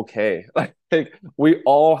is okay. Like we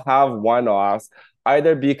all have one-offs,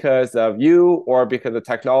 either because of you or because of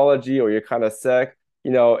technology or you're kind of sick.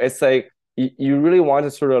 It's like you really want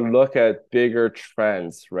to sort of look at bigger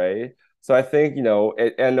trends, right? So I think,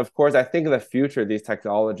 and of course, I think in the future, these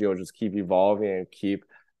technology will just keep evolving and keep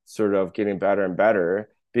sort of getting better and better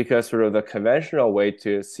because sort of the conventional way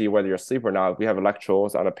to see whether you're asleep or not, we have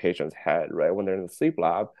electrodes on a patient's head, right, when they're in the sleep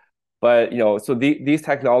lab. But, so these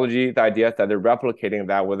technology, the idea is that they're replicating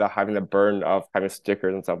that without having the burden of having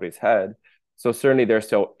stickers on somebody's head. So certainly there's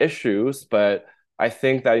still issues, but I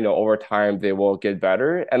think that, over time they will get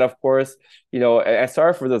better. And of course, and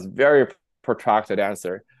sorry for this very protracted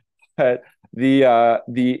answer, but the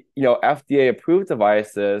FDA approved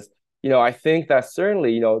devices, I think that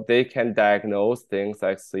certainly, they can diagnose things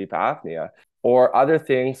like sleep apnea or other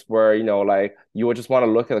things where, like you would just want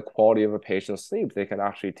to look at the quality of a patient's sleep. They can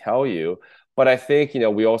actually tell you. But I think,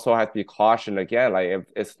 we also have to be cautious again, like if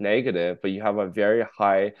it's negative, but you have a very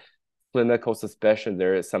high clinical suspicion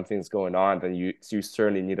there is something's going on, then you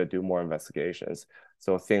certainly need to do more investigations.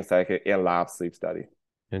 So things like an in-lab sleep study.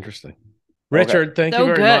 Interesting. Richard, Okay. thank you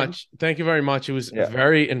very much. Thank you very much. It was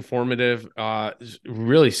very informative.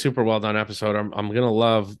 Really super well done episode. I'm gonna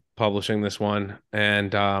love publishing this one.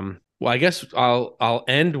 And well, I guess I'll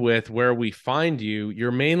end with where we find you.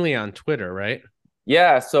 You're mainly on Twitter, right?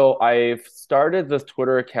 Yeah. So I've started this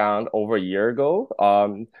Twitter account over a year ago.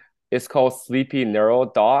 It's called Sleepy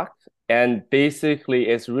Neuro Doc, and basically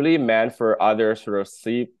it's really meant for other sort of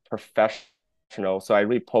sleep professionals professional, so I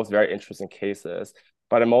really post very interesting cases.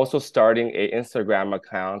 But I'm also starting a Instagram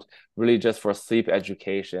account really just for sleep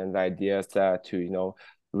education. The idea is that to,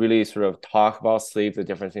 really sort of talk about sleep, the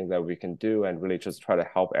different things that we can do, and really just try to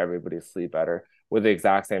help everybody sleep better with the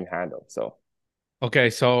exact same handle. So okay,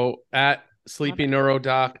 so at Sleepy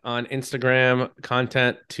Neurodoc on Instagram,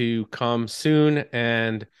 content to come soon,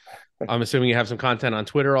 and I'm assuming you have some content on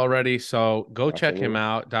Twitter already, so go check him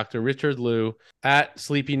out, Dr. Richard Liu, at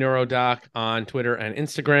Sleepy Neurodoc on Twitter and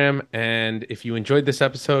Instagram. And if you enjoyed this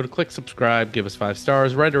episode, click subscribe, give us 5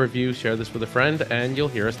 stars, write a review, share this with a friend, and you'll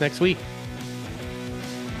hear us next week.